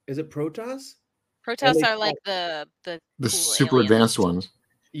 Is it Protoss? Protoss are like the super advanced ones.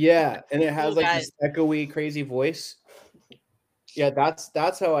 Yeah, and it has like this echoey, crazy voice.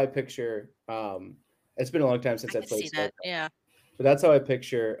 that's how I picture. It's been a long time since I played that. Yeah, but that's how I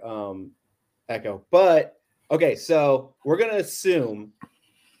picture Echo. But okay, so we're gonna assume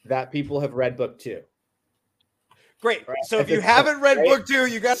that people have read book 2. Great. Right. So if you haven't read book 2,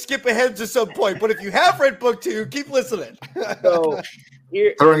 you got to skip ahead to some point. But if you have read book 2, keep listening. So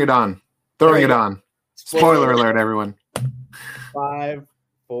throwing it on. Spoiler alert, everyone. 5,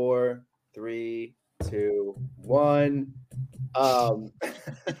 4, 3, 2, 1.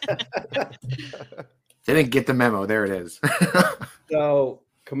 They didn't get the memo. There it is. So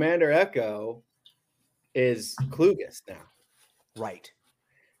Commander Echo is Klugus now. Right.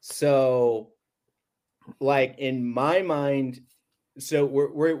 So, like in my mind, so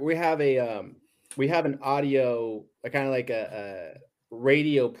we have an audio, kind of like a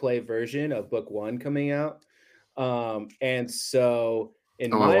radio play version of book 1 coming out, and so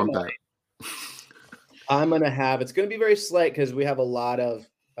in my mind, I'm gonna have it's gonna be very slight because we have a lot of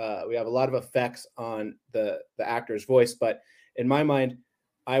effects on the actor's voice, but in my mind,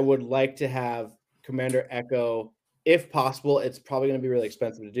 I would like to have Commander Echo, if possible. It's probably going to be really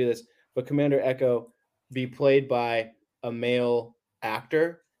expensive to do this, but Commander Echo be played by a male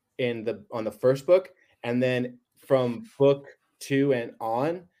actor on the first book, and then from book 2 and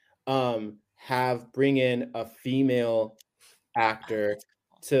on, bring in a female actor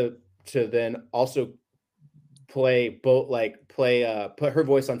to then also put her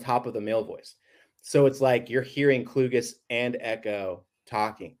voice on top of the male voice. So it's like you're hearing Klugus and Echo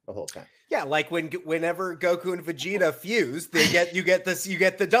talking the whole time. Yeah, like whenever Goku and Vegeta fuse, you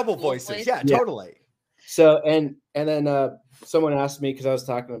get the double voices. Yeah, totally. So and then someone asked me, because I was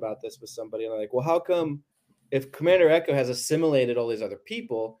talking about this with somebody, and I'm like, well, how come if Commander Echo has assimilated all these other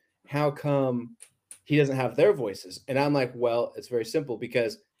people, how come he doesn't have their voices? And I'm like, well, it's very simple,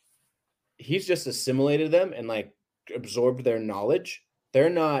 because he's just assimilated them and like absorbed their knowledge. They're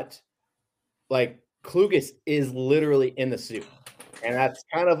not like Klugus is literally in the suit. And that's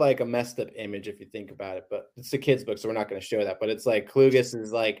kind of like a messed up image if you think about it, but it's a kid's book, so we're not going to show that. But it's like Klugus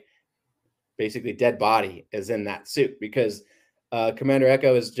is like basically dead body is in that suit, because Commander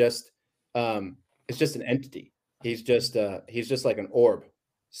Echo is just it's just an entity. He's just like an orb.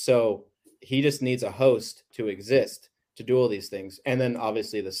 So he just needs a host to exist to do all these things, and then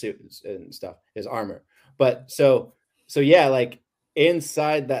obviously the suit and stuff, his armor. But so yeah, like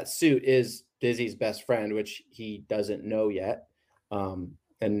inside that suit is Dizzy's best friend, which he doesn't know yet.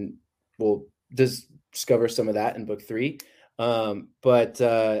 And we'll discover some of that in book 3.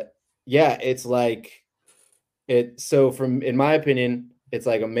 Yeah, it's like so in my opinion, it's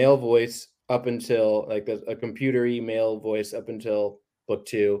like a male voice up until like a computer-y male voice up until book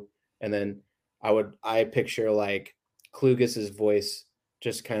 2. And then I picture like Klugus's voice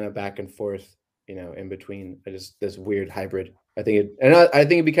just kind of back and forth, in between, just this weird hybrid. I think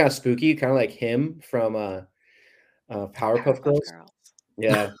it'd be kind of spooky, kind of like him from Powerpuff Girls.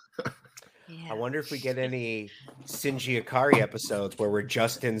 Yeah. I wonder if we get any Shinji Ikari episodes where we're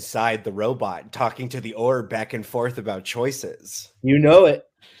just inside the robot talking to the orb back and forth about choices. You know it.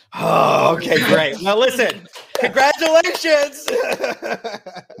 Oh, okay, great. Well, listen, congratulations.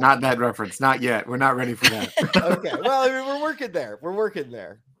 Not that reference. Not yet. We're not ready for that. Okay. Well, I mean, we're working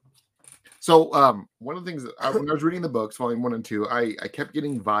there. So one of the things that when I was reading the books, volume 1 and 2, I kept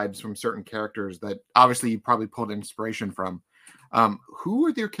getting vibes from certain characters that obviously you probably pulled inspiration from. Who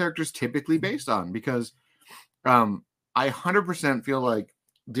are their characters typically based on? Because I 100% feel like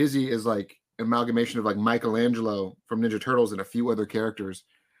Dizzy is like amalgamation of like Michelangelo from Ninja Turtles and a few other characters.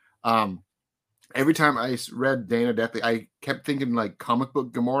 Every time I read Dana Deathly, I kept thinking like comic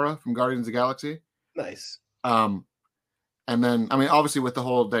book Gamora from Guardians of the Galaxy. Nice. And then, I mean, obviously with the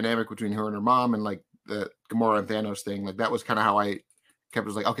whole dynamic between her and her mom and like the Gamora and Thanos thing, like that was kind of how I kept,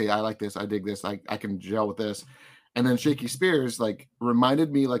 was like, okay, I like this. I dig this. I can gel with this. And then Shaky Spears like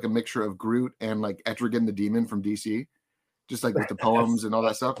reminded me like a mixture of Groot and like Etrigan the Demon from DC, just like with the poems and all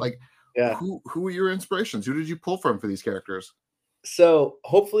that stuff. Like, yeah. Who were your inspirations? Who did you pull from for these characters? So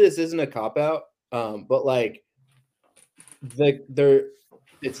hopefully this isn't a cop out, but like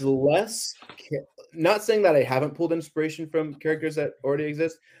it's less. Not saying that I haven't pulled inspiration from characters that already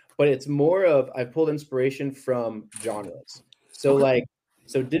exist, but it's more of I've pulled inspiration from genres. So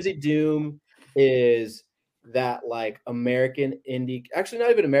so Dizzy Doom is that like American indie, actually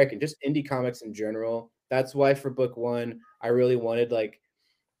not even American, just indie comics in general. That's why for book 1, I really wanted like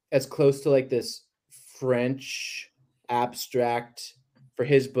as close to like this French abstract for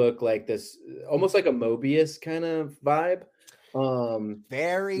his book, like this almost like a Mobius kind of vibe.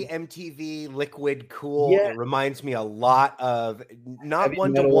 Very MTV liquid cool. Yeah. It reminds me a lot of not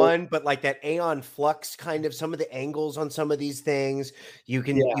one-to-one, but like that Aeon Flux kind of, some of the angles on some of these things. You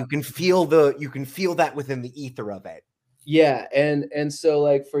can feel that within the ether of it. Yeah, and so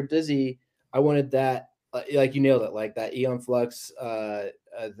like for Dizzy, I wanted that like you nailed it, like that Aeon Flux,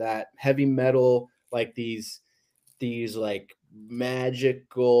 that heavy metal, like these like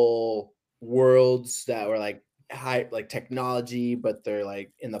magical worlds that were like high, like technology, but they're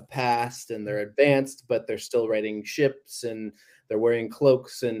like in the past and they're advanced, but they're still riding ships and they're wearing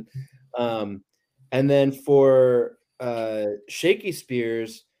cloaks. And then for Shaky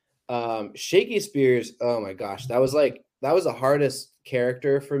Spears, oh my gosh, that was the hardest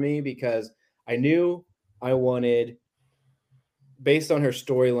character for me, because I knew I wanted, based on her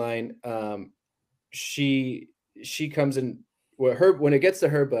storyline, she comes in when it gets to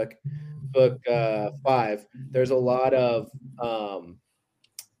her book 5, there's a lot of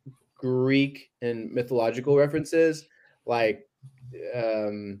Greek and mythological references, like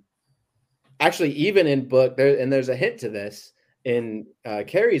actually even in book there, and there's a hint to this in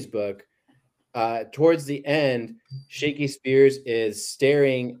Ceri's book. Towards the end, Shaky Spears is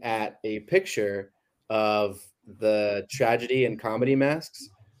staring at a picture of the tragedy and comedy masks,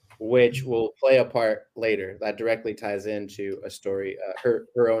 which will play a part later. That directly ties into a story, her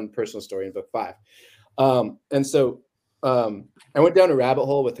own personal story in book 5. And so I went down a rabbit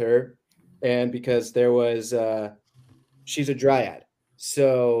hole with her, and because there was, she's a dryad.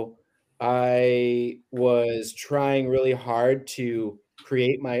 So I was trying really hard to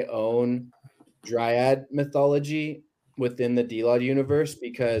create my own dryad mythology within the D-Lod universe,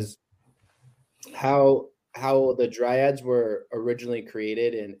 because how the dryads were originally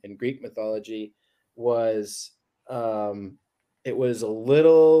created in Greek mythology was it was a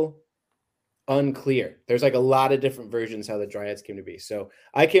little unclear. There's like a lot of different versions how the dryads came to be. So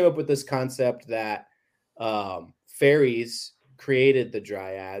I came up with this concept that fairies created the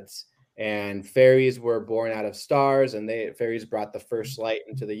dryads, and fairies were born out of stars, and fairies brought the first light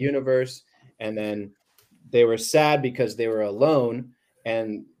into the universe, and then they were sad because they were alone,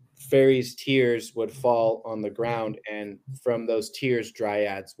 and fairies' tears would fall on the ground, and from those tears,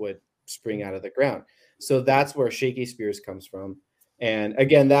 dryads would spring out of the ground. So that's where Shaky Spears comes from. And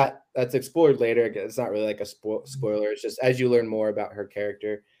again, that's explored later. It's not really like a spoiler. It's just as you learn more about her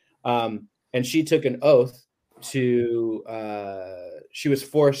character. And she took an oath to, she was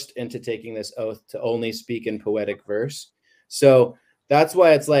forced into taking this oath to only speak in poetic verse. So that's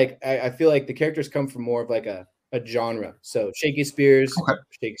why it's like, I feel like the characters come from more of like a genre. So Shaky Spears,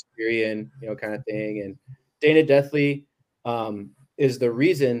 Shakespearean, kind of thing. And Dana Deathly is the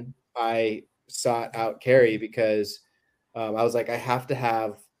reason I sought out Ceri, because I was like, I have to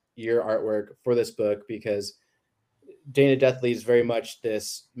have your artwork for this book, because Dana Deathly is very much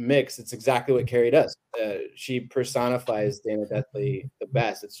this mix. It's exactly what Ceri does. She personifies Dana Deathly the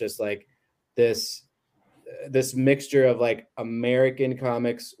best. It's just like this mixture of like American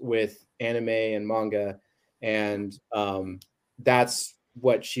comics with anime and manga, and that's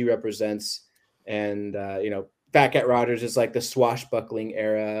what she represents. And Fat Cat Rogers is like the swashbuckling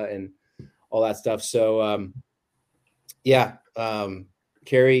era and all that stuff. So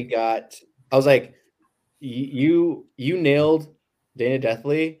Ceri got, I was like, you nailed Dana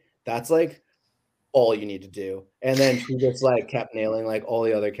Deathly. That's like all you need to do. And then she just like kept nailing like all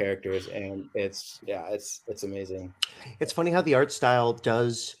the other characters, and it's amazing. It's funny how the art style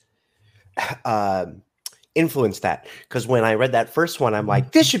does influence that, because when I read that first one, I'm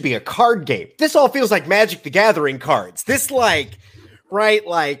like, this should be a card game. This all feels like Magic the Gathering cards. This like, right,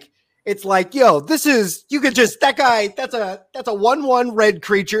 like it's like, yo, this is, you could just, that guy, that's a 1/1 red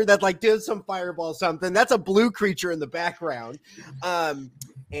creature that like does some fireball something. That's a blue creature in the background.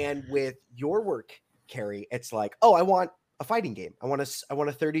 And with your work, Ceri, it's like, oh, I want a fighting game. I want a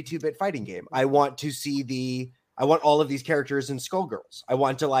 32-bit fighting game. I want all of these characters in Skullgirls. I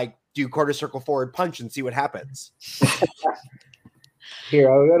want to like do quarter circle forward punch and see what happens.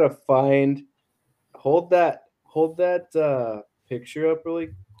 Here, I gotta hold that picture up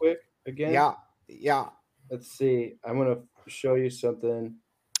really quick again. Yeah. Let's see. I'm gonna show you something.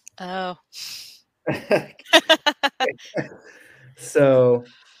 Oh. So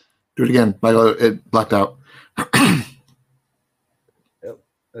do it again. It blacked out. Yep.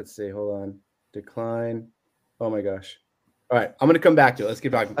 Let's see. Hold on. Decline. Oh my gosh. All right. I'm going to come back to it. Let's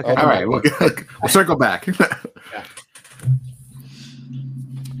get back. Okay. All right. We'll circle back. Yeah.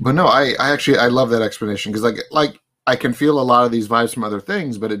 But no, I love that explanation, because like I can feel a lot of these vibes from other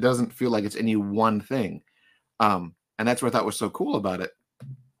things, but it doesn't feel like it's any one thing. And that's what I thought was so cool about it.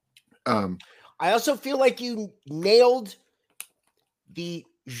 I also feel like you nailed the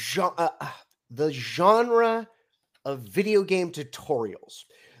genre of video game tutorials.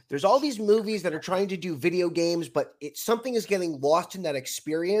 There's all these movies that are trying to do video games, but something is getting lost in that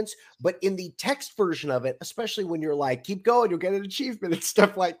experience. But in the text version of it, especially when you're like, keep going, you'll get an achievement and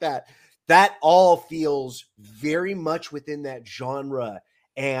stuff like that, that all feels very much within that genre.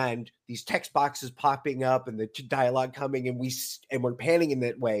 And these text boxes popping up and the dialogue coming, and we're panning in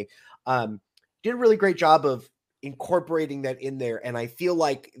that way. Did a really great job of incorporating that in there. And I feel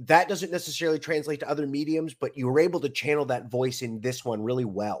like that doesn't necessarily translate to other mediums, but you were able to channel that voice in this one really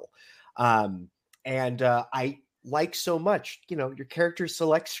well. I like so much, your character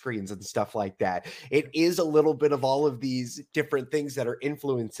select screens and stuff like that. It is a little bit of all of these different things that are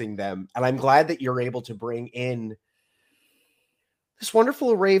influencing them. And I'm glad that you're able to bring in this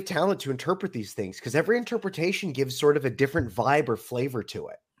wonderful array of talent to interpret these things, because every interpretation gives sort of a different vibe or flavor to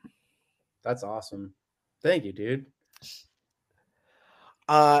it. That's awesome. Thank you, dude.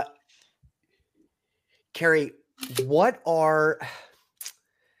 Ceri, what are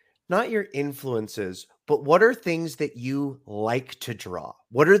not your influences, but what are things that you like to draw?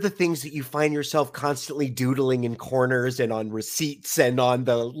 What are the things that you find yourself constantly doodling in corners and on receipts and on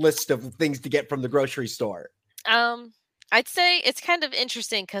the list of things to get from the grocery store? I'd say it's kind of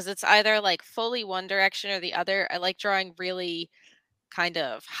interesting because it's either like fully one direction or the other. I like drawing really kind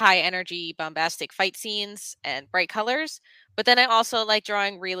of high energy, bombastic fight scenes and bright colors. But then I also like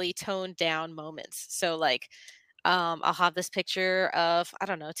drawing really toned down moments. So like, I'll have this picture of, I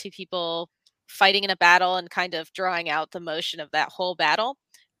don't know, two people fighting in a battle and kind of drawing out the motion of that whole battle.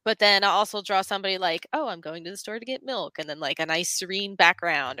 But then I'll also draw somebody like, oh, I'm going to the store to get milk. And then like a nice serene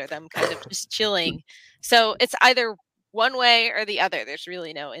background or them kind of just chilling. So it's either one way or the other. There's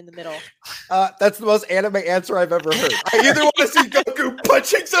really no in the middle. That's the most anime answer I've ever heard. I either want to see Goku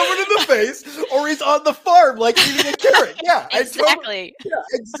punching someone in the face, or he's on the farm like eating a carrot. Yeah, exactly.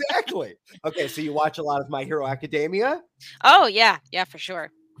 Exactly. Okay, so you watch a lot of My Hero Academia? Oh yeah, for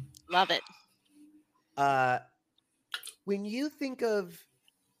sure. Love it. When you think of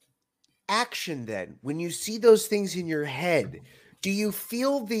action, then when you see those things in your head, do you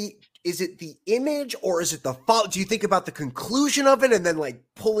feel is it the image or is it the fault? Do you think about the conclusion of it and then like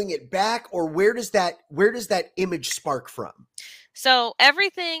pulling it back, or where does that image spark from? So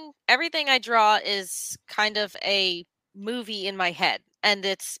everything I draw is kind of a movie in my head, and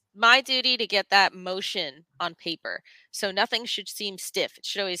it's my duty to get that motion on paper. So nothing should seem stiff. It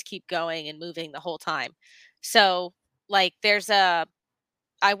should always keep going and moving the whole time. So like I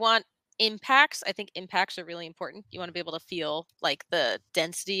want impacts. I think impacts are really important. You want to be able to feel like the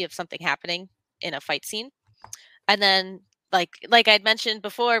density of something happening in a fight scene. And then like I'd mentioned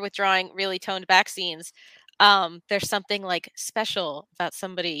before with drawing really toned back scenes, there's something like special about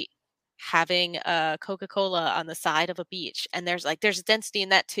somebody having a Coca-Cola on the side of a beach, and there's density in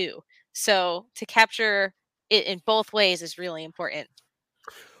that too. So to capture it in both ways is really important.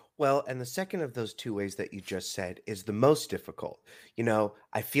 Well, and the second of those two ways that you just said is the most difficult. I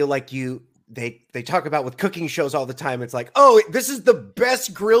feel like they talk about with cooking shows all the time. It's like, oh, this is the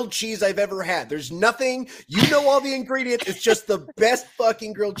best grilled cheese I've ever had. There's nothing, all the ingredients. It's just the best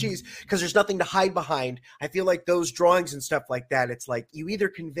fucking grilled cheese because there's nothing to hide behind. I feel like those drawings and stuff like that, it's like you either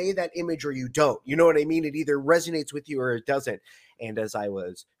convey that image or you don't. You know what I mean? It either resonates with you or it doesn't. And as I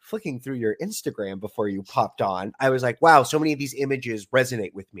was flicking through your Instagram before you popped on, I was like, wow, so many of these images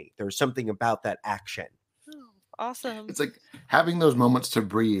resonate with me. There's something about that action. Oh, awesome. It's like having those moments to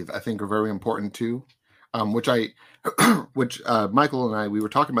breathe, I think, are very important too. Which Michael and I, we were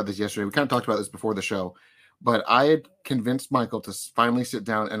talking about this yesterday. We kind of talked about this before the show, but I had convinced Michael to finally sit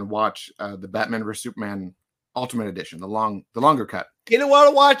down and watch the Batman vs Superman Ultimate Edition, the longer cut. Didn't want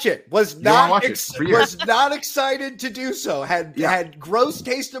to watch it. Was not excited to do so. Had gross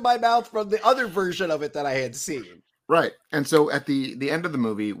taste in my mouth from the other version of it that I had seen. Right, and so at the end of the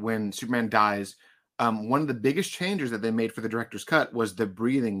movie, when Superman dies, one of the biggest changes that they made for the director's cut was the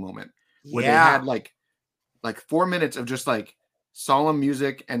breathing moment, where they had like 4 minutes of just like solemn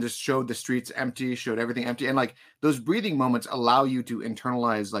music and just showed the streets empty, showed everything empty, and like those breathing moments allow you to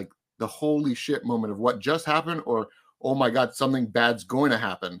internalize like the holy shit moment of what just happened, or oh my god, something bad's going to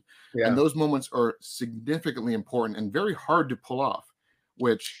happen. Yeah. And those moments are significantly important and very hard to pull off,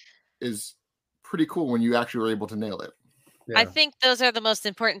 which is pretty cool when you actually were able to nail it. Yeah. I think those are the most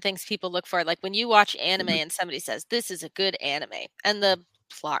important things people look for. Like when you watch anime and somebody says, this is a good anime, and the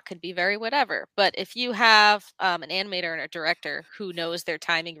plot could be very whatever. But if you have an animator and a director who knows their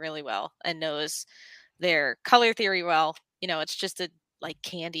timing really well and knows their color theory well, it's just a like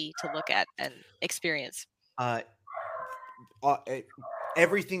candy to look at and experience.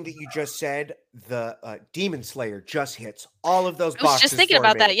 everything that you just said, the Demon Slayer just hits all of those boxes. I was just thinking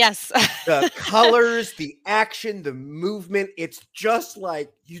about that. Yes. The colors, the action, the movement. It's just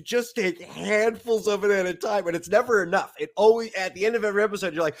like you just take handfuls of it at a time, and it's never enough. It always, at the end of every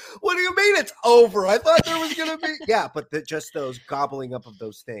episode, you're like, what do you mean it's over? I thought there was going to be. Yeah, but just those gobbling up of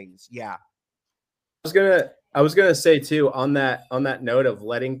those things. Yeah. I was gonna say too, on that note of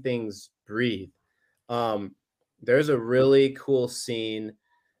letting things breathe. There's a really cool scene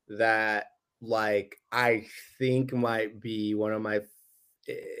that like I think might be one of my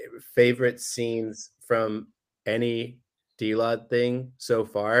favorite scenes from any D-Lod thing so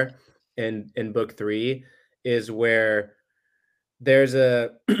far in book 3 is where there's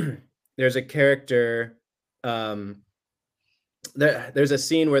a there's a character there's a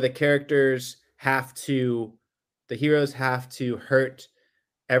scene where the heroes have to hurt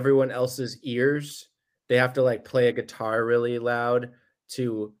everyone else's ears. They have to like play a guitar really loud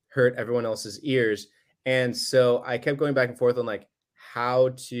to hurt everyone else's ears. And so I kept going back and forth on like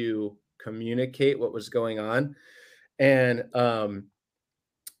how to communicate what was going on. And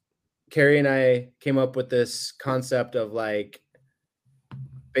Carrie and I came up with this concept of like,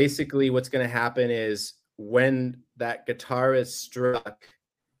 basically what's going to happen is when that guitar is struck,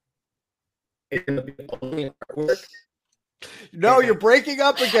 it's going to be only artwork. No, you're breaking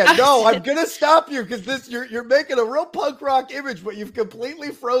up again. No, I'm gonna stop you because you're making a real punk rock image, but you've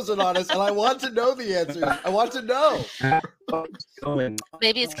completely frozen on us, and I want to know the answer. I want to know.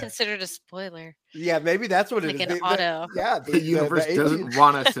 Maybe it's considered a spoiler. Yeah, maybe that's what like it is. An auto. The universe doesn't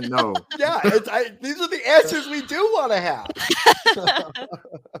want us to know. Yeah, these are the answers we do want to have.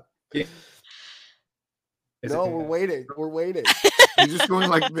 No, we're waiting. We're waiting. He's just going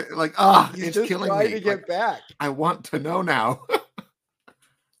like it's just killing trying me. to get back. I want to know now.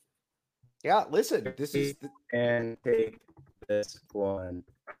 Yeah, listen. This is and take this one.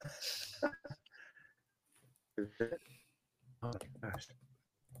 Oh my gosh.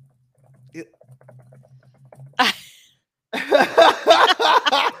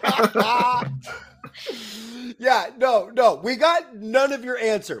 Yeah, no. We got none of your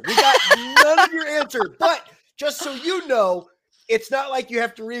answer. But just so you know, it's not like you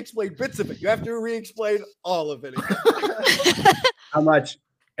have to re-explain bits of it. You have to re-explain all of it again. How much?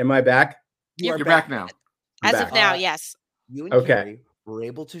 Am I back? You're back now. As of now, yes. You and Carrie were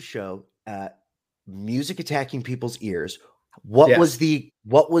able to show music attacking people's ears. What was the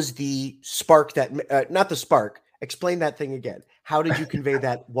spark that not the spark? Explain that thing again. How did you convey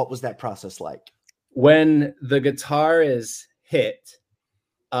that? What was that process like? When the guitar is hit,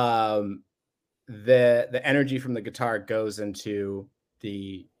 the energy from the guitar goes into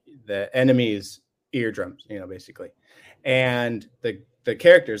the enemy's eardrums, basically. And the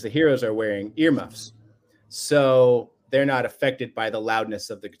characters, the heroes, are wearing earmuffs, so they're not affected by the loudness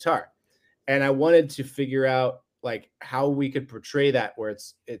of the guitar. And I wanted to figure out like how we could portray that where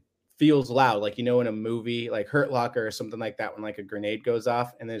it feels loud, like in a movie like Hurt Locker or something like that, when like a grenade goes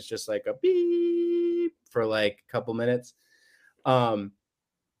off and there's just like a beep for like a couple minutes.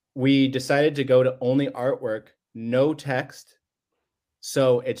 We decided to go to only artwork, no text,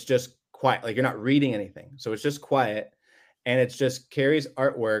 so it's just quiet, like you're not reading anything, so it's just quiet, and it's just Carrie's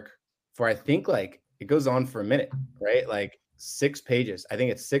artwork for, I think, like it goes on for a minute, right? Like 6 pages. I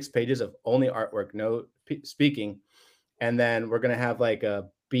think it's 6 pages of only artwork, no speaking, and then we're gonna have like a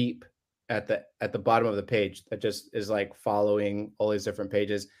beep at the bottom of the page that just is like following all these different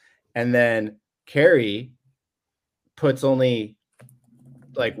pages, and then Carrie puts only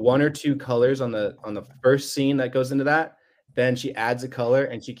like 1 or 2 colors on the first scene that goes into that. Then she adds a color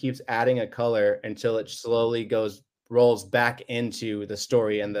and she keeps adding a color until it slowly rolls back into the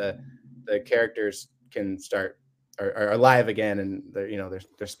story, and the characters can start are alive again, and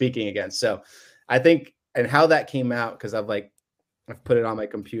they're speaking again. So I think, and how that came out, because I've put it on my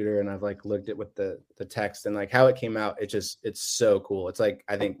computer and I've like looked at with the text, and like how it came out, it's so cool. It's like,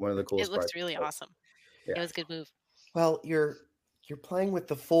 I think one of the coolest parts. It looks really awesome. Yeah. It was a good move. Well, you're playing with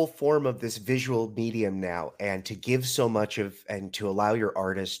the full form of this visual medium now, and to give so much and to allow your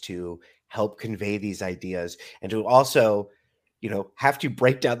artists to help convey these ideas, and to also, have to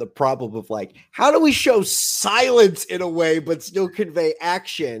break down the problem of like, how do we show silence in a way but still convey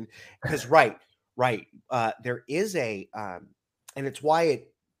action? Because right, there is a and it's why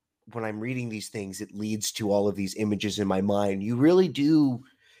when I'm reading these things, it leads to all of these images in my mind. You really do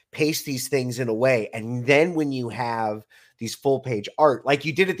paste these things in a way, and then when you have these full page art, like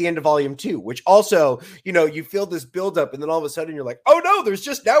you did at the end of volume 2, which also, you feel this buildup, and then all of a sudden you're like, oh no,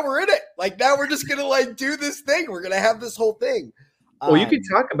 now we're in it. Like now we're just gonna like do this thing. We're gonna have this whole thing. Well, you could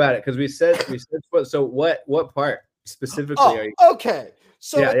talk about it, because we said so. What part? specifically? Okay.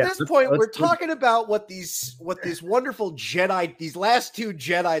 So at this point, we're talking about what these wonderful Jedi, these last two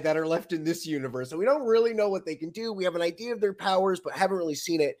Jedi that are left in this universe, and we don't really know what they can do. We have an idea of their powers, but haven't really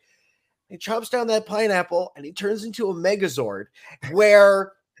seen it. He chomps down that pineapple, and he turns into a Megazord,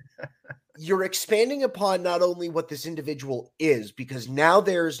 where you're expanding upon not only what this individual is, because now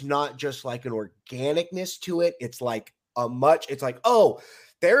there's not just like an organicness to it. It's like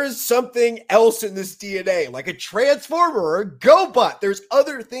there is something else in this DNA, like a transformer or a GoBot. There's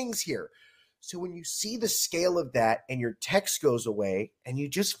other things here. So when you see the scale of that and your text goes away and you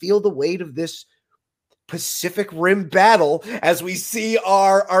just feel the weight of this Pacific Rim battle as we see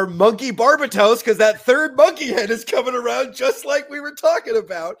our monkey Barbatos, because that third monkey head is coming around just like we were talking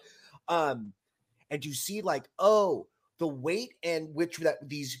about. And you see like, the weight and which that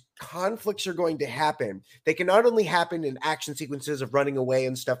these conflicts are going to happen. They can not only happen in action sequences of running away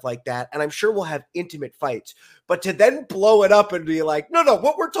and stuff like that, and I'm sure we'll have intimate fights, but to then blow it up and be like, no,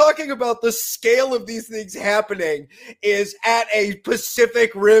 what we're talking about, the scale of these things happening is at a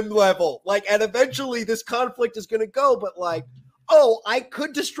Pacific Rim level. Like, and eventually this conflict is going to go, but like, I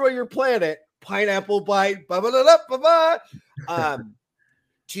could destroy your planet, pineapple bite,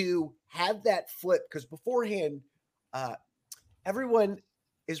 to have that flip, because beforehand, everyone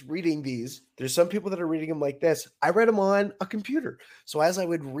is reading these. There's some people that are reading them like this. I read them on a computer. So as I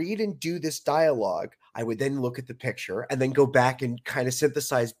would read and do this dialogue, I would then look at the picture and then go back and kind of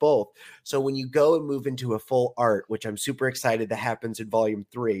synthesize both. So when you go and move into a full art, which I'm super excited that happens in volume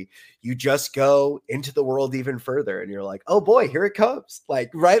 3, you just go into the world even further and you're like, oh boy, here it comes. Like,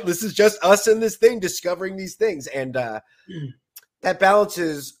 right. This is just us in this thing, discovering these things. And, that balance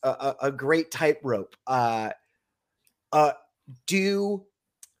is a great tightrope. Do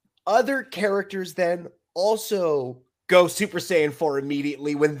other characters then also go Super Saiyan 4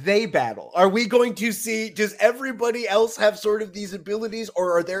 immediately when they battle? Are we going to see, does everybody else have sort of these abilities,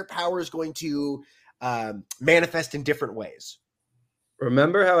 or are their powers going to manifest in different ways?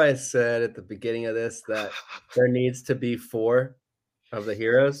 Remember how I said at the beginning of this that there needs to be 4 of the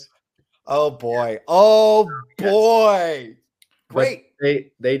heroes? Oh boy. Oh boy. Great. But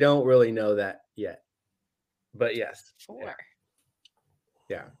they don't really know that yet. But yes. 4.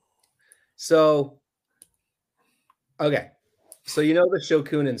 Yeah. So, okay. So you know the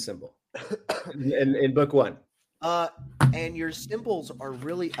Shokunin symbol in book 1. And your symbols are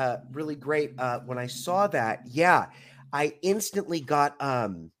really really great. When I saw that, I instantly got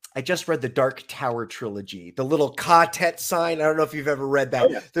I just read the Dark Tower trilogy, the little Ka-Tet sign. I don't know if you've ever read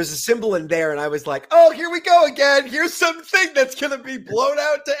that. There's a symbol in there, and I was like, oh, here we go again. Here's something that's going to be blown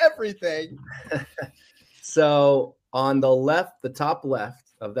out to everything. So on the left, the top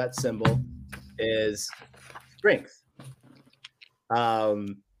left of that symbol is strength.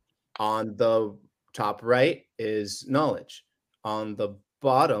 On the top right is knowledge. On the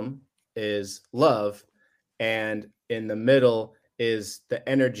bottom is love. And in the middle is the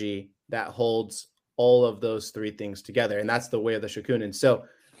energy that holds all of those 3 things together. And that's the way of the Shokunin. So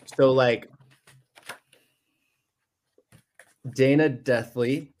like Dana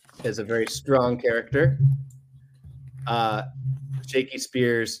Deathly is a very strong character. Shaky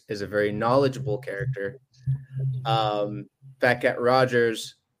Spears is a very knowledgeable character. Fat Cat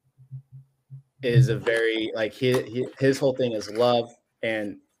Rogers is a very, like, his whole thing is love,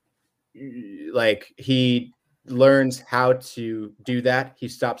 and like he learns how to do that. He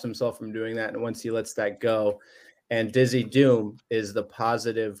stops himself from doing that, and once he lets that go. And Dizzy Doom is the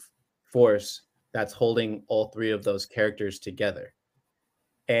positive force that's holding all 3 of those characters together,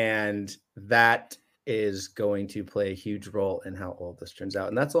 and that is going to play a huge role in how all this turns out.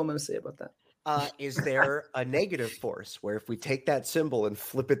 And that's all I'm going to say about that. Is there a negative force where if we take that symbol and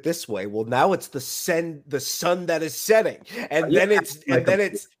flip it this way, well, now it's the sun that is setting, and then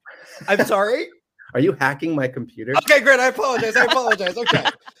it's I'm sorry. Are you hacking my computer? Okay, great. I apologize. Okay.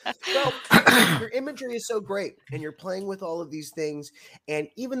 Well, your imagery is so great, and you're playing with all of these things, and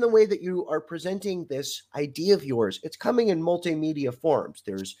even the way that you are presenting this idea of yours, it's coming in multimedia forms.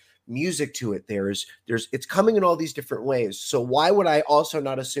 There's music to it. It's coming in all these different ways. So why would I also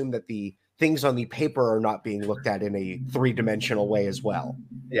not assume that the things on the paper are not being looked at in a 3-dimensional way as well?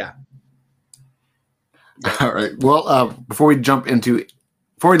 Yeah. All right. Well, before we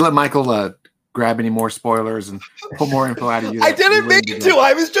let Michael grab any more spoilers and pull more info out of you, I didn't mean to.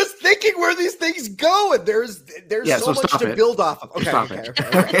 I was just thinking where these things go, and there's so much to build off of.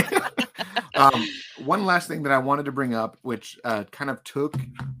 Okay. One last thing that I wanted to bring up, which kind of took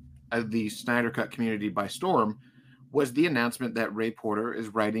the Snyder Cut community by storm, was the announcement that Ray Porter is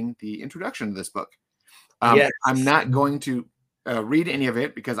writing the introduction to this book. Yes. I'm not going to read any of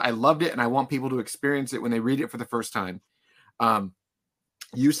it because I loved it and I want people to experience it when they read it for the first time.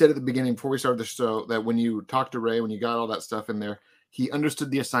 You said at the beginning before we started the show that when you talked to Ray, when you got all that stuff in there, he understood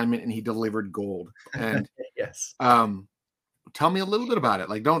the assignment and he delivered gold. And yes. Tell me a little bit about it.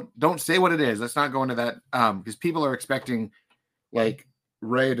 Like, don't say what it is. Let's not go into that because people are expecting like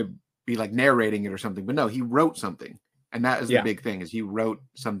Ray to be like narrating it or something. But no, he wrote something, and that is the big thing. Is he wrote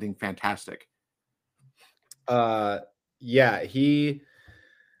something fantastic. Yeah, he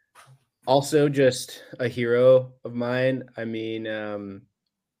also just a hero of mine. I mean,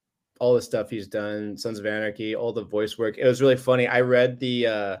 all the stuff he's done, Sons of Anarchy, all the voice work. It was really funny. I read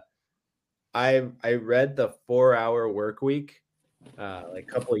the I read the 4-Hour Work Week like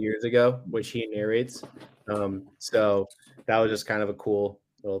a couple of years ago, which he narrates. So that was just kind of a cool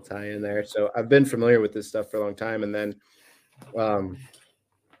little tie in there. So I've been familiar with this stuff for a long time. And then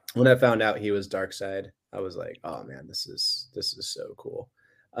when I found out he was Darkseid, I was like, oh man, this is so cool.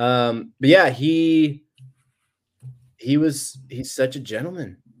 But yeah, he's such a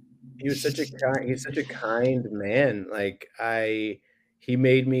gentleman. He's such a kind man. Like he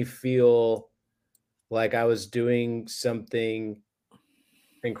made me feel like I was doing something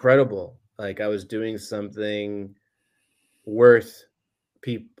incredible. Like I was doing something worth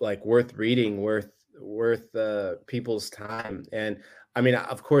reading, worth people's time. And I mean,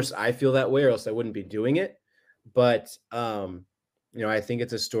 of course I feel that way or else I wouldn't be doing it. But, I think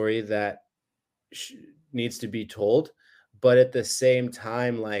it's a story that needs to be told, but at the same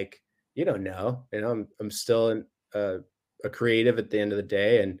time, like, you don't know, I'm still a creative at the end of the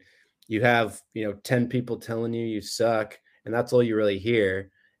day. And you have, 10 people telling you suck, and that's all you really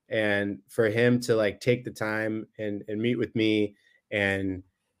hear. And for him to like take the time and meet with me, and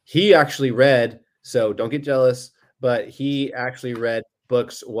he actually read, so don't get jealous, but he actually read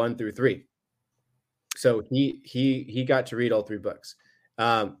books 1 through 3. So he got to read all 3 books.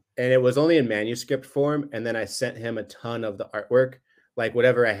 And it was only in manuscript form. And then I sent him a ton of the artwork, like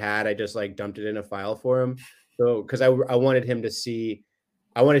whatever I had, I just like dumped it in a file for him. So, cause I wanted him to see,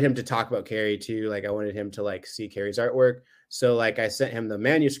 I wanted him to talk about Ceri too. Like I wanted him to like see Ceri's artwork. So like I sent him the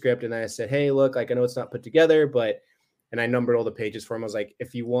manuscript and I said, hey, look, like I know it's not put together, and I numbered all the pages for him. I was like,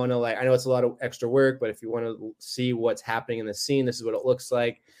 if you want to like, I know it's a lot of extra work, but if you want to see what's happening in the scene, this is what it looks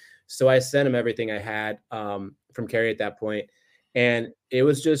like. So I sent him everything I had from Ceri at that point. And it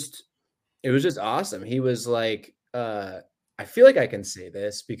was just awesome. He was like, I feel like I can say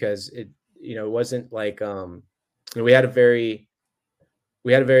this because it wasn't like, we had a very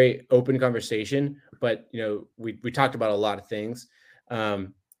open conversation, but we talked about a lot of things.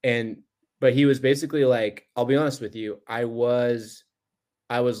 But he was basically like, I'll be honest with you. I was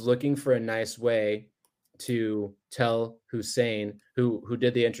looking for a nice way to tell Hussein, who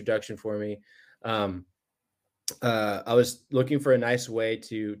did the introduction for me. I was looking for a nice way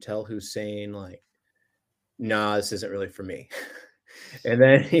to tell Hussein like, nah, this isn't really for me. And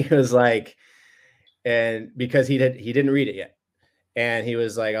then he was like, and because he didn't read it yet. And he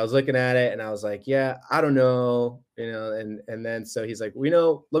was like, I was looking at it and I was like, yeah, I don't know, and then so he's like,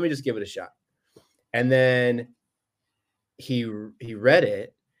 let me just give it a shot. And then he read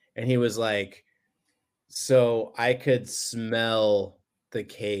it and he was like, so I could smell the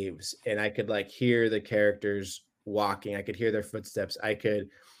caves and I could like hear the characters walking. I could hear their footsteps. I could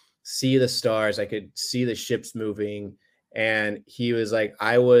see the stars. I could see the ships moving. And he was like,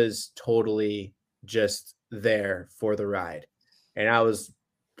 I was totally just there for the ride. And I was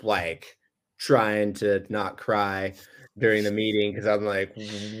like trying to not cry during the meeting because I'm like,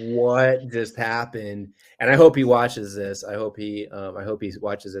 what just happened? And I hope he watches this. I hope he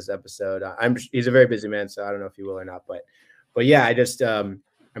watches this episode. He's a very busy man, so I don't know if he will or not. But yeah, I just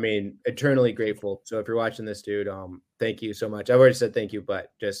eternally grateful. So if you're watching this, dude, thank you so much. I've already said thank you,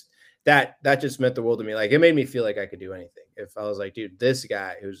 but just that just meant the world to me. Like it made me feel like I could do anything. If I was like, dude, this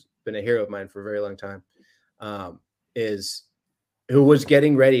guy who's been a hero of mine for a very long time, who was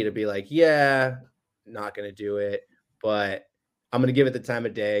getting ready to be like, yeah, not going to do it, but I'm going to give it the time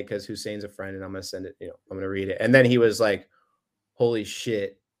of day because Hussein's a friend and I'm going to send it, I'm going to read it. And then he was like, holy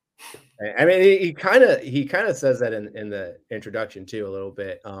shit. I mean, he kind of says that in the introduction too, a little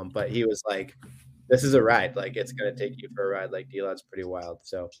bit. But he was like, this is a ride. Like it's going to take you for a ride. Like D-Lod's pretty wild.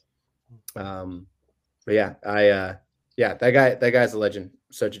 So, but yeah, that guy's a legend.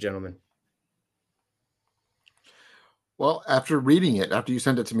 Such a gentleman. Well, after reading it, after you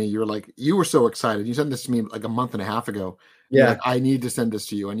sent it to me, you were so excited. You sent this to me like a month and a half ago. Yeah. You're like, I need to send this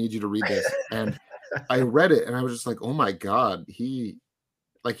to you. I need you to read this. And I read it and I was just like, oh my God, he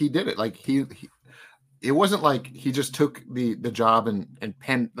did it. Like it wasn't like he just took the job and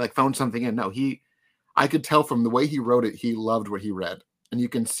penned, like phoned something in. No, I could tell from the way he wrote it, he loved what he read, and you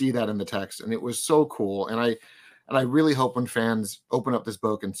can see that in the text, and it was so cool. And I really hope when fans open up this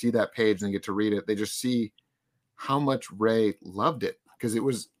book and see that page and get to read it, they just see how much Ray loved it, because it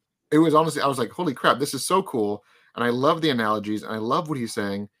was honestly, I was like, holy crap, this is so cool. And I love the analogies and I love what he's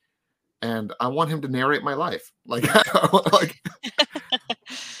saying. And I want him to narrate my life. Like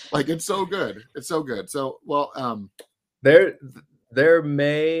it's so good. It's so good. So, well, there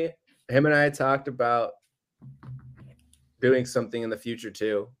may, him and I talked about doing something in the future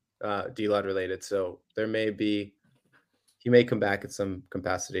too, D-Lod related. So he may come back in some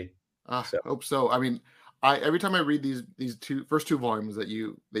capacity. I hope so. I mean, every time I read these first two volumes that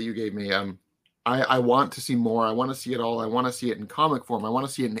you gave me, I want to see more. I want to see it all. I want to see it in comic form. I want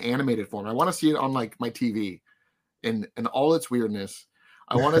to see it in animated form. I want to see it on like my TV in all its weirdness.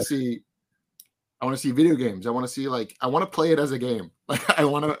 I want to see video games. I want to see I want to play it as a game. Like I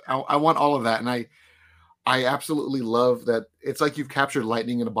want all of that. And I absolutely love that. It's like you've captured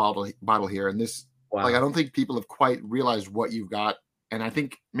lightning in a bottle here. And this, wow. I don't think people have quite realized what you've got. And I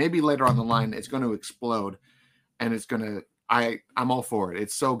think maybe later on the line, it's going to explode, and it's going to, I'm all for it.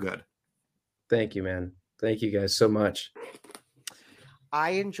 It's so good. Thank you, man. Thank you guys so much. I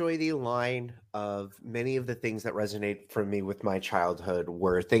enjoy the line of many of the things that resonate for me with my childhood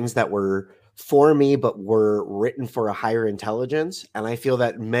were things that were for me, but were written for a higher intelligence. And I feel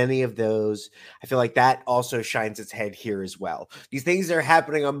that many of those, I feel like that also shines its head here as well. These things are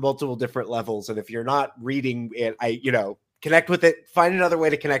happening on multiple different levels. And if you're not reading it, connect with it, find another way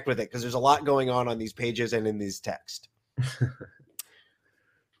to connect with it, because there's a lot going on these pages and in these text.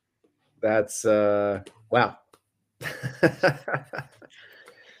 That's wow.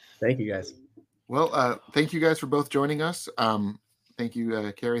 Thank you guys. Well, thank you guys for both joining us. Thank you,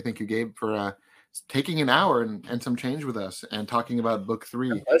 Ceri. Thank you, Gabe, for taking an hour and some change with us and talking about book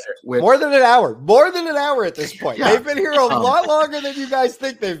 3. More than an hour at this point. Yeah. They've been here a lot longer than you guys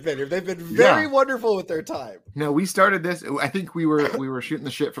think they've been here. They've been very wonderful with their time. No, we started this. I think we were shooting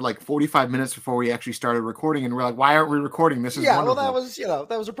the shit for like 45 minutes before we actually started recording, and we're like, why aren't we recording? This is wonderful. Well,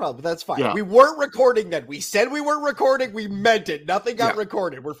 that was a problem, but that's fine. Yeah. We weren't recording then. We said we weren't recording. We meant it. Nothing got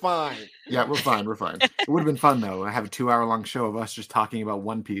recorded. We're fine. Yeah, we're fine. It would have been fun though. I have a 2-hour-long show of us just talking about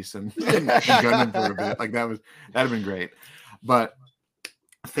One Piece and gunning for a bit. Like that'd have been great. But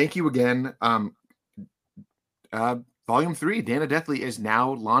thank you again. Volume 3, Dana Deathly, is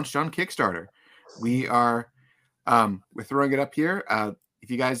now launched on Kickstarter. We're throwing it up here. If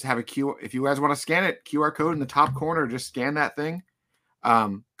you guys have if you guys want to scan it, QR code in the top corner, just scan that thing.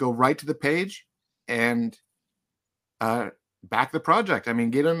 Go right to the page and back the project. I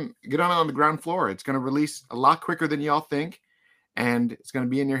mean, get on the ground floor. It's going to release a lot quicker than y'all think, and it's going to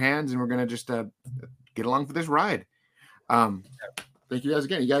be in your hands, and we're going to just get along for this ride. Thank you guys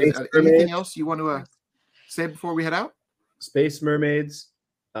again. You guys, anything else you want to say before we head out? Space mermaids,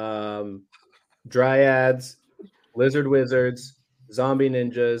 dryads, lizard wizards, zombie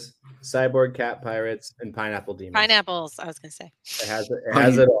ninjas, cyborg cat pirates, and pineapple demons. Pineapples, I was going to say. It has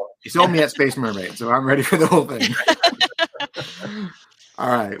it all. You sold me at Space Mermaid, so I'm ready for the whole thing. All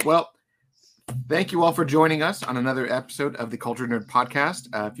right. Well, thank you all for joining us on another episode of the Culture Nerd Podcast.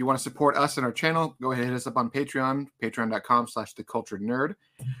 If you want to support us and our channel, go ahead and hit us up on Patreon, patreon.com/theculturednerd.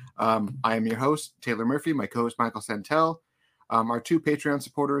 I am your host, Taylor Murphy, my co-host, Michael Santel. Our 2 Patreon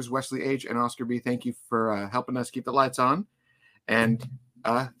supporters, Wesley H. and Oscar B. Thank you for helping us keep the lights on. And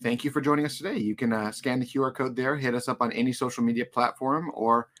thank you for joining us today. You can scan the QR code there, hit us up on any social media platform,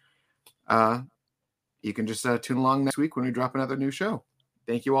 or you can just tune along next week when we drop another new show.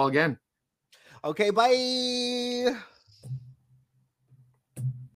 Thank you all again. Okay, bye.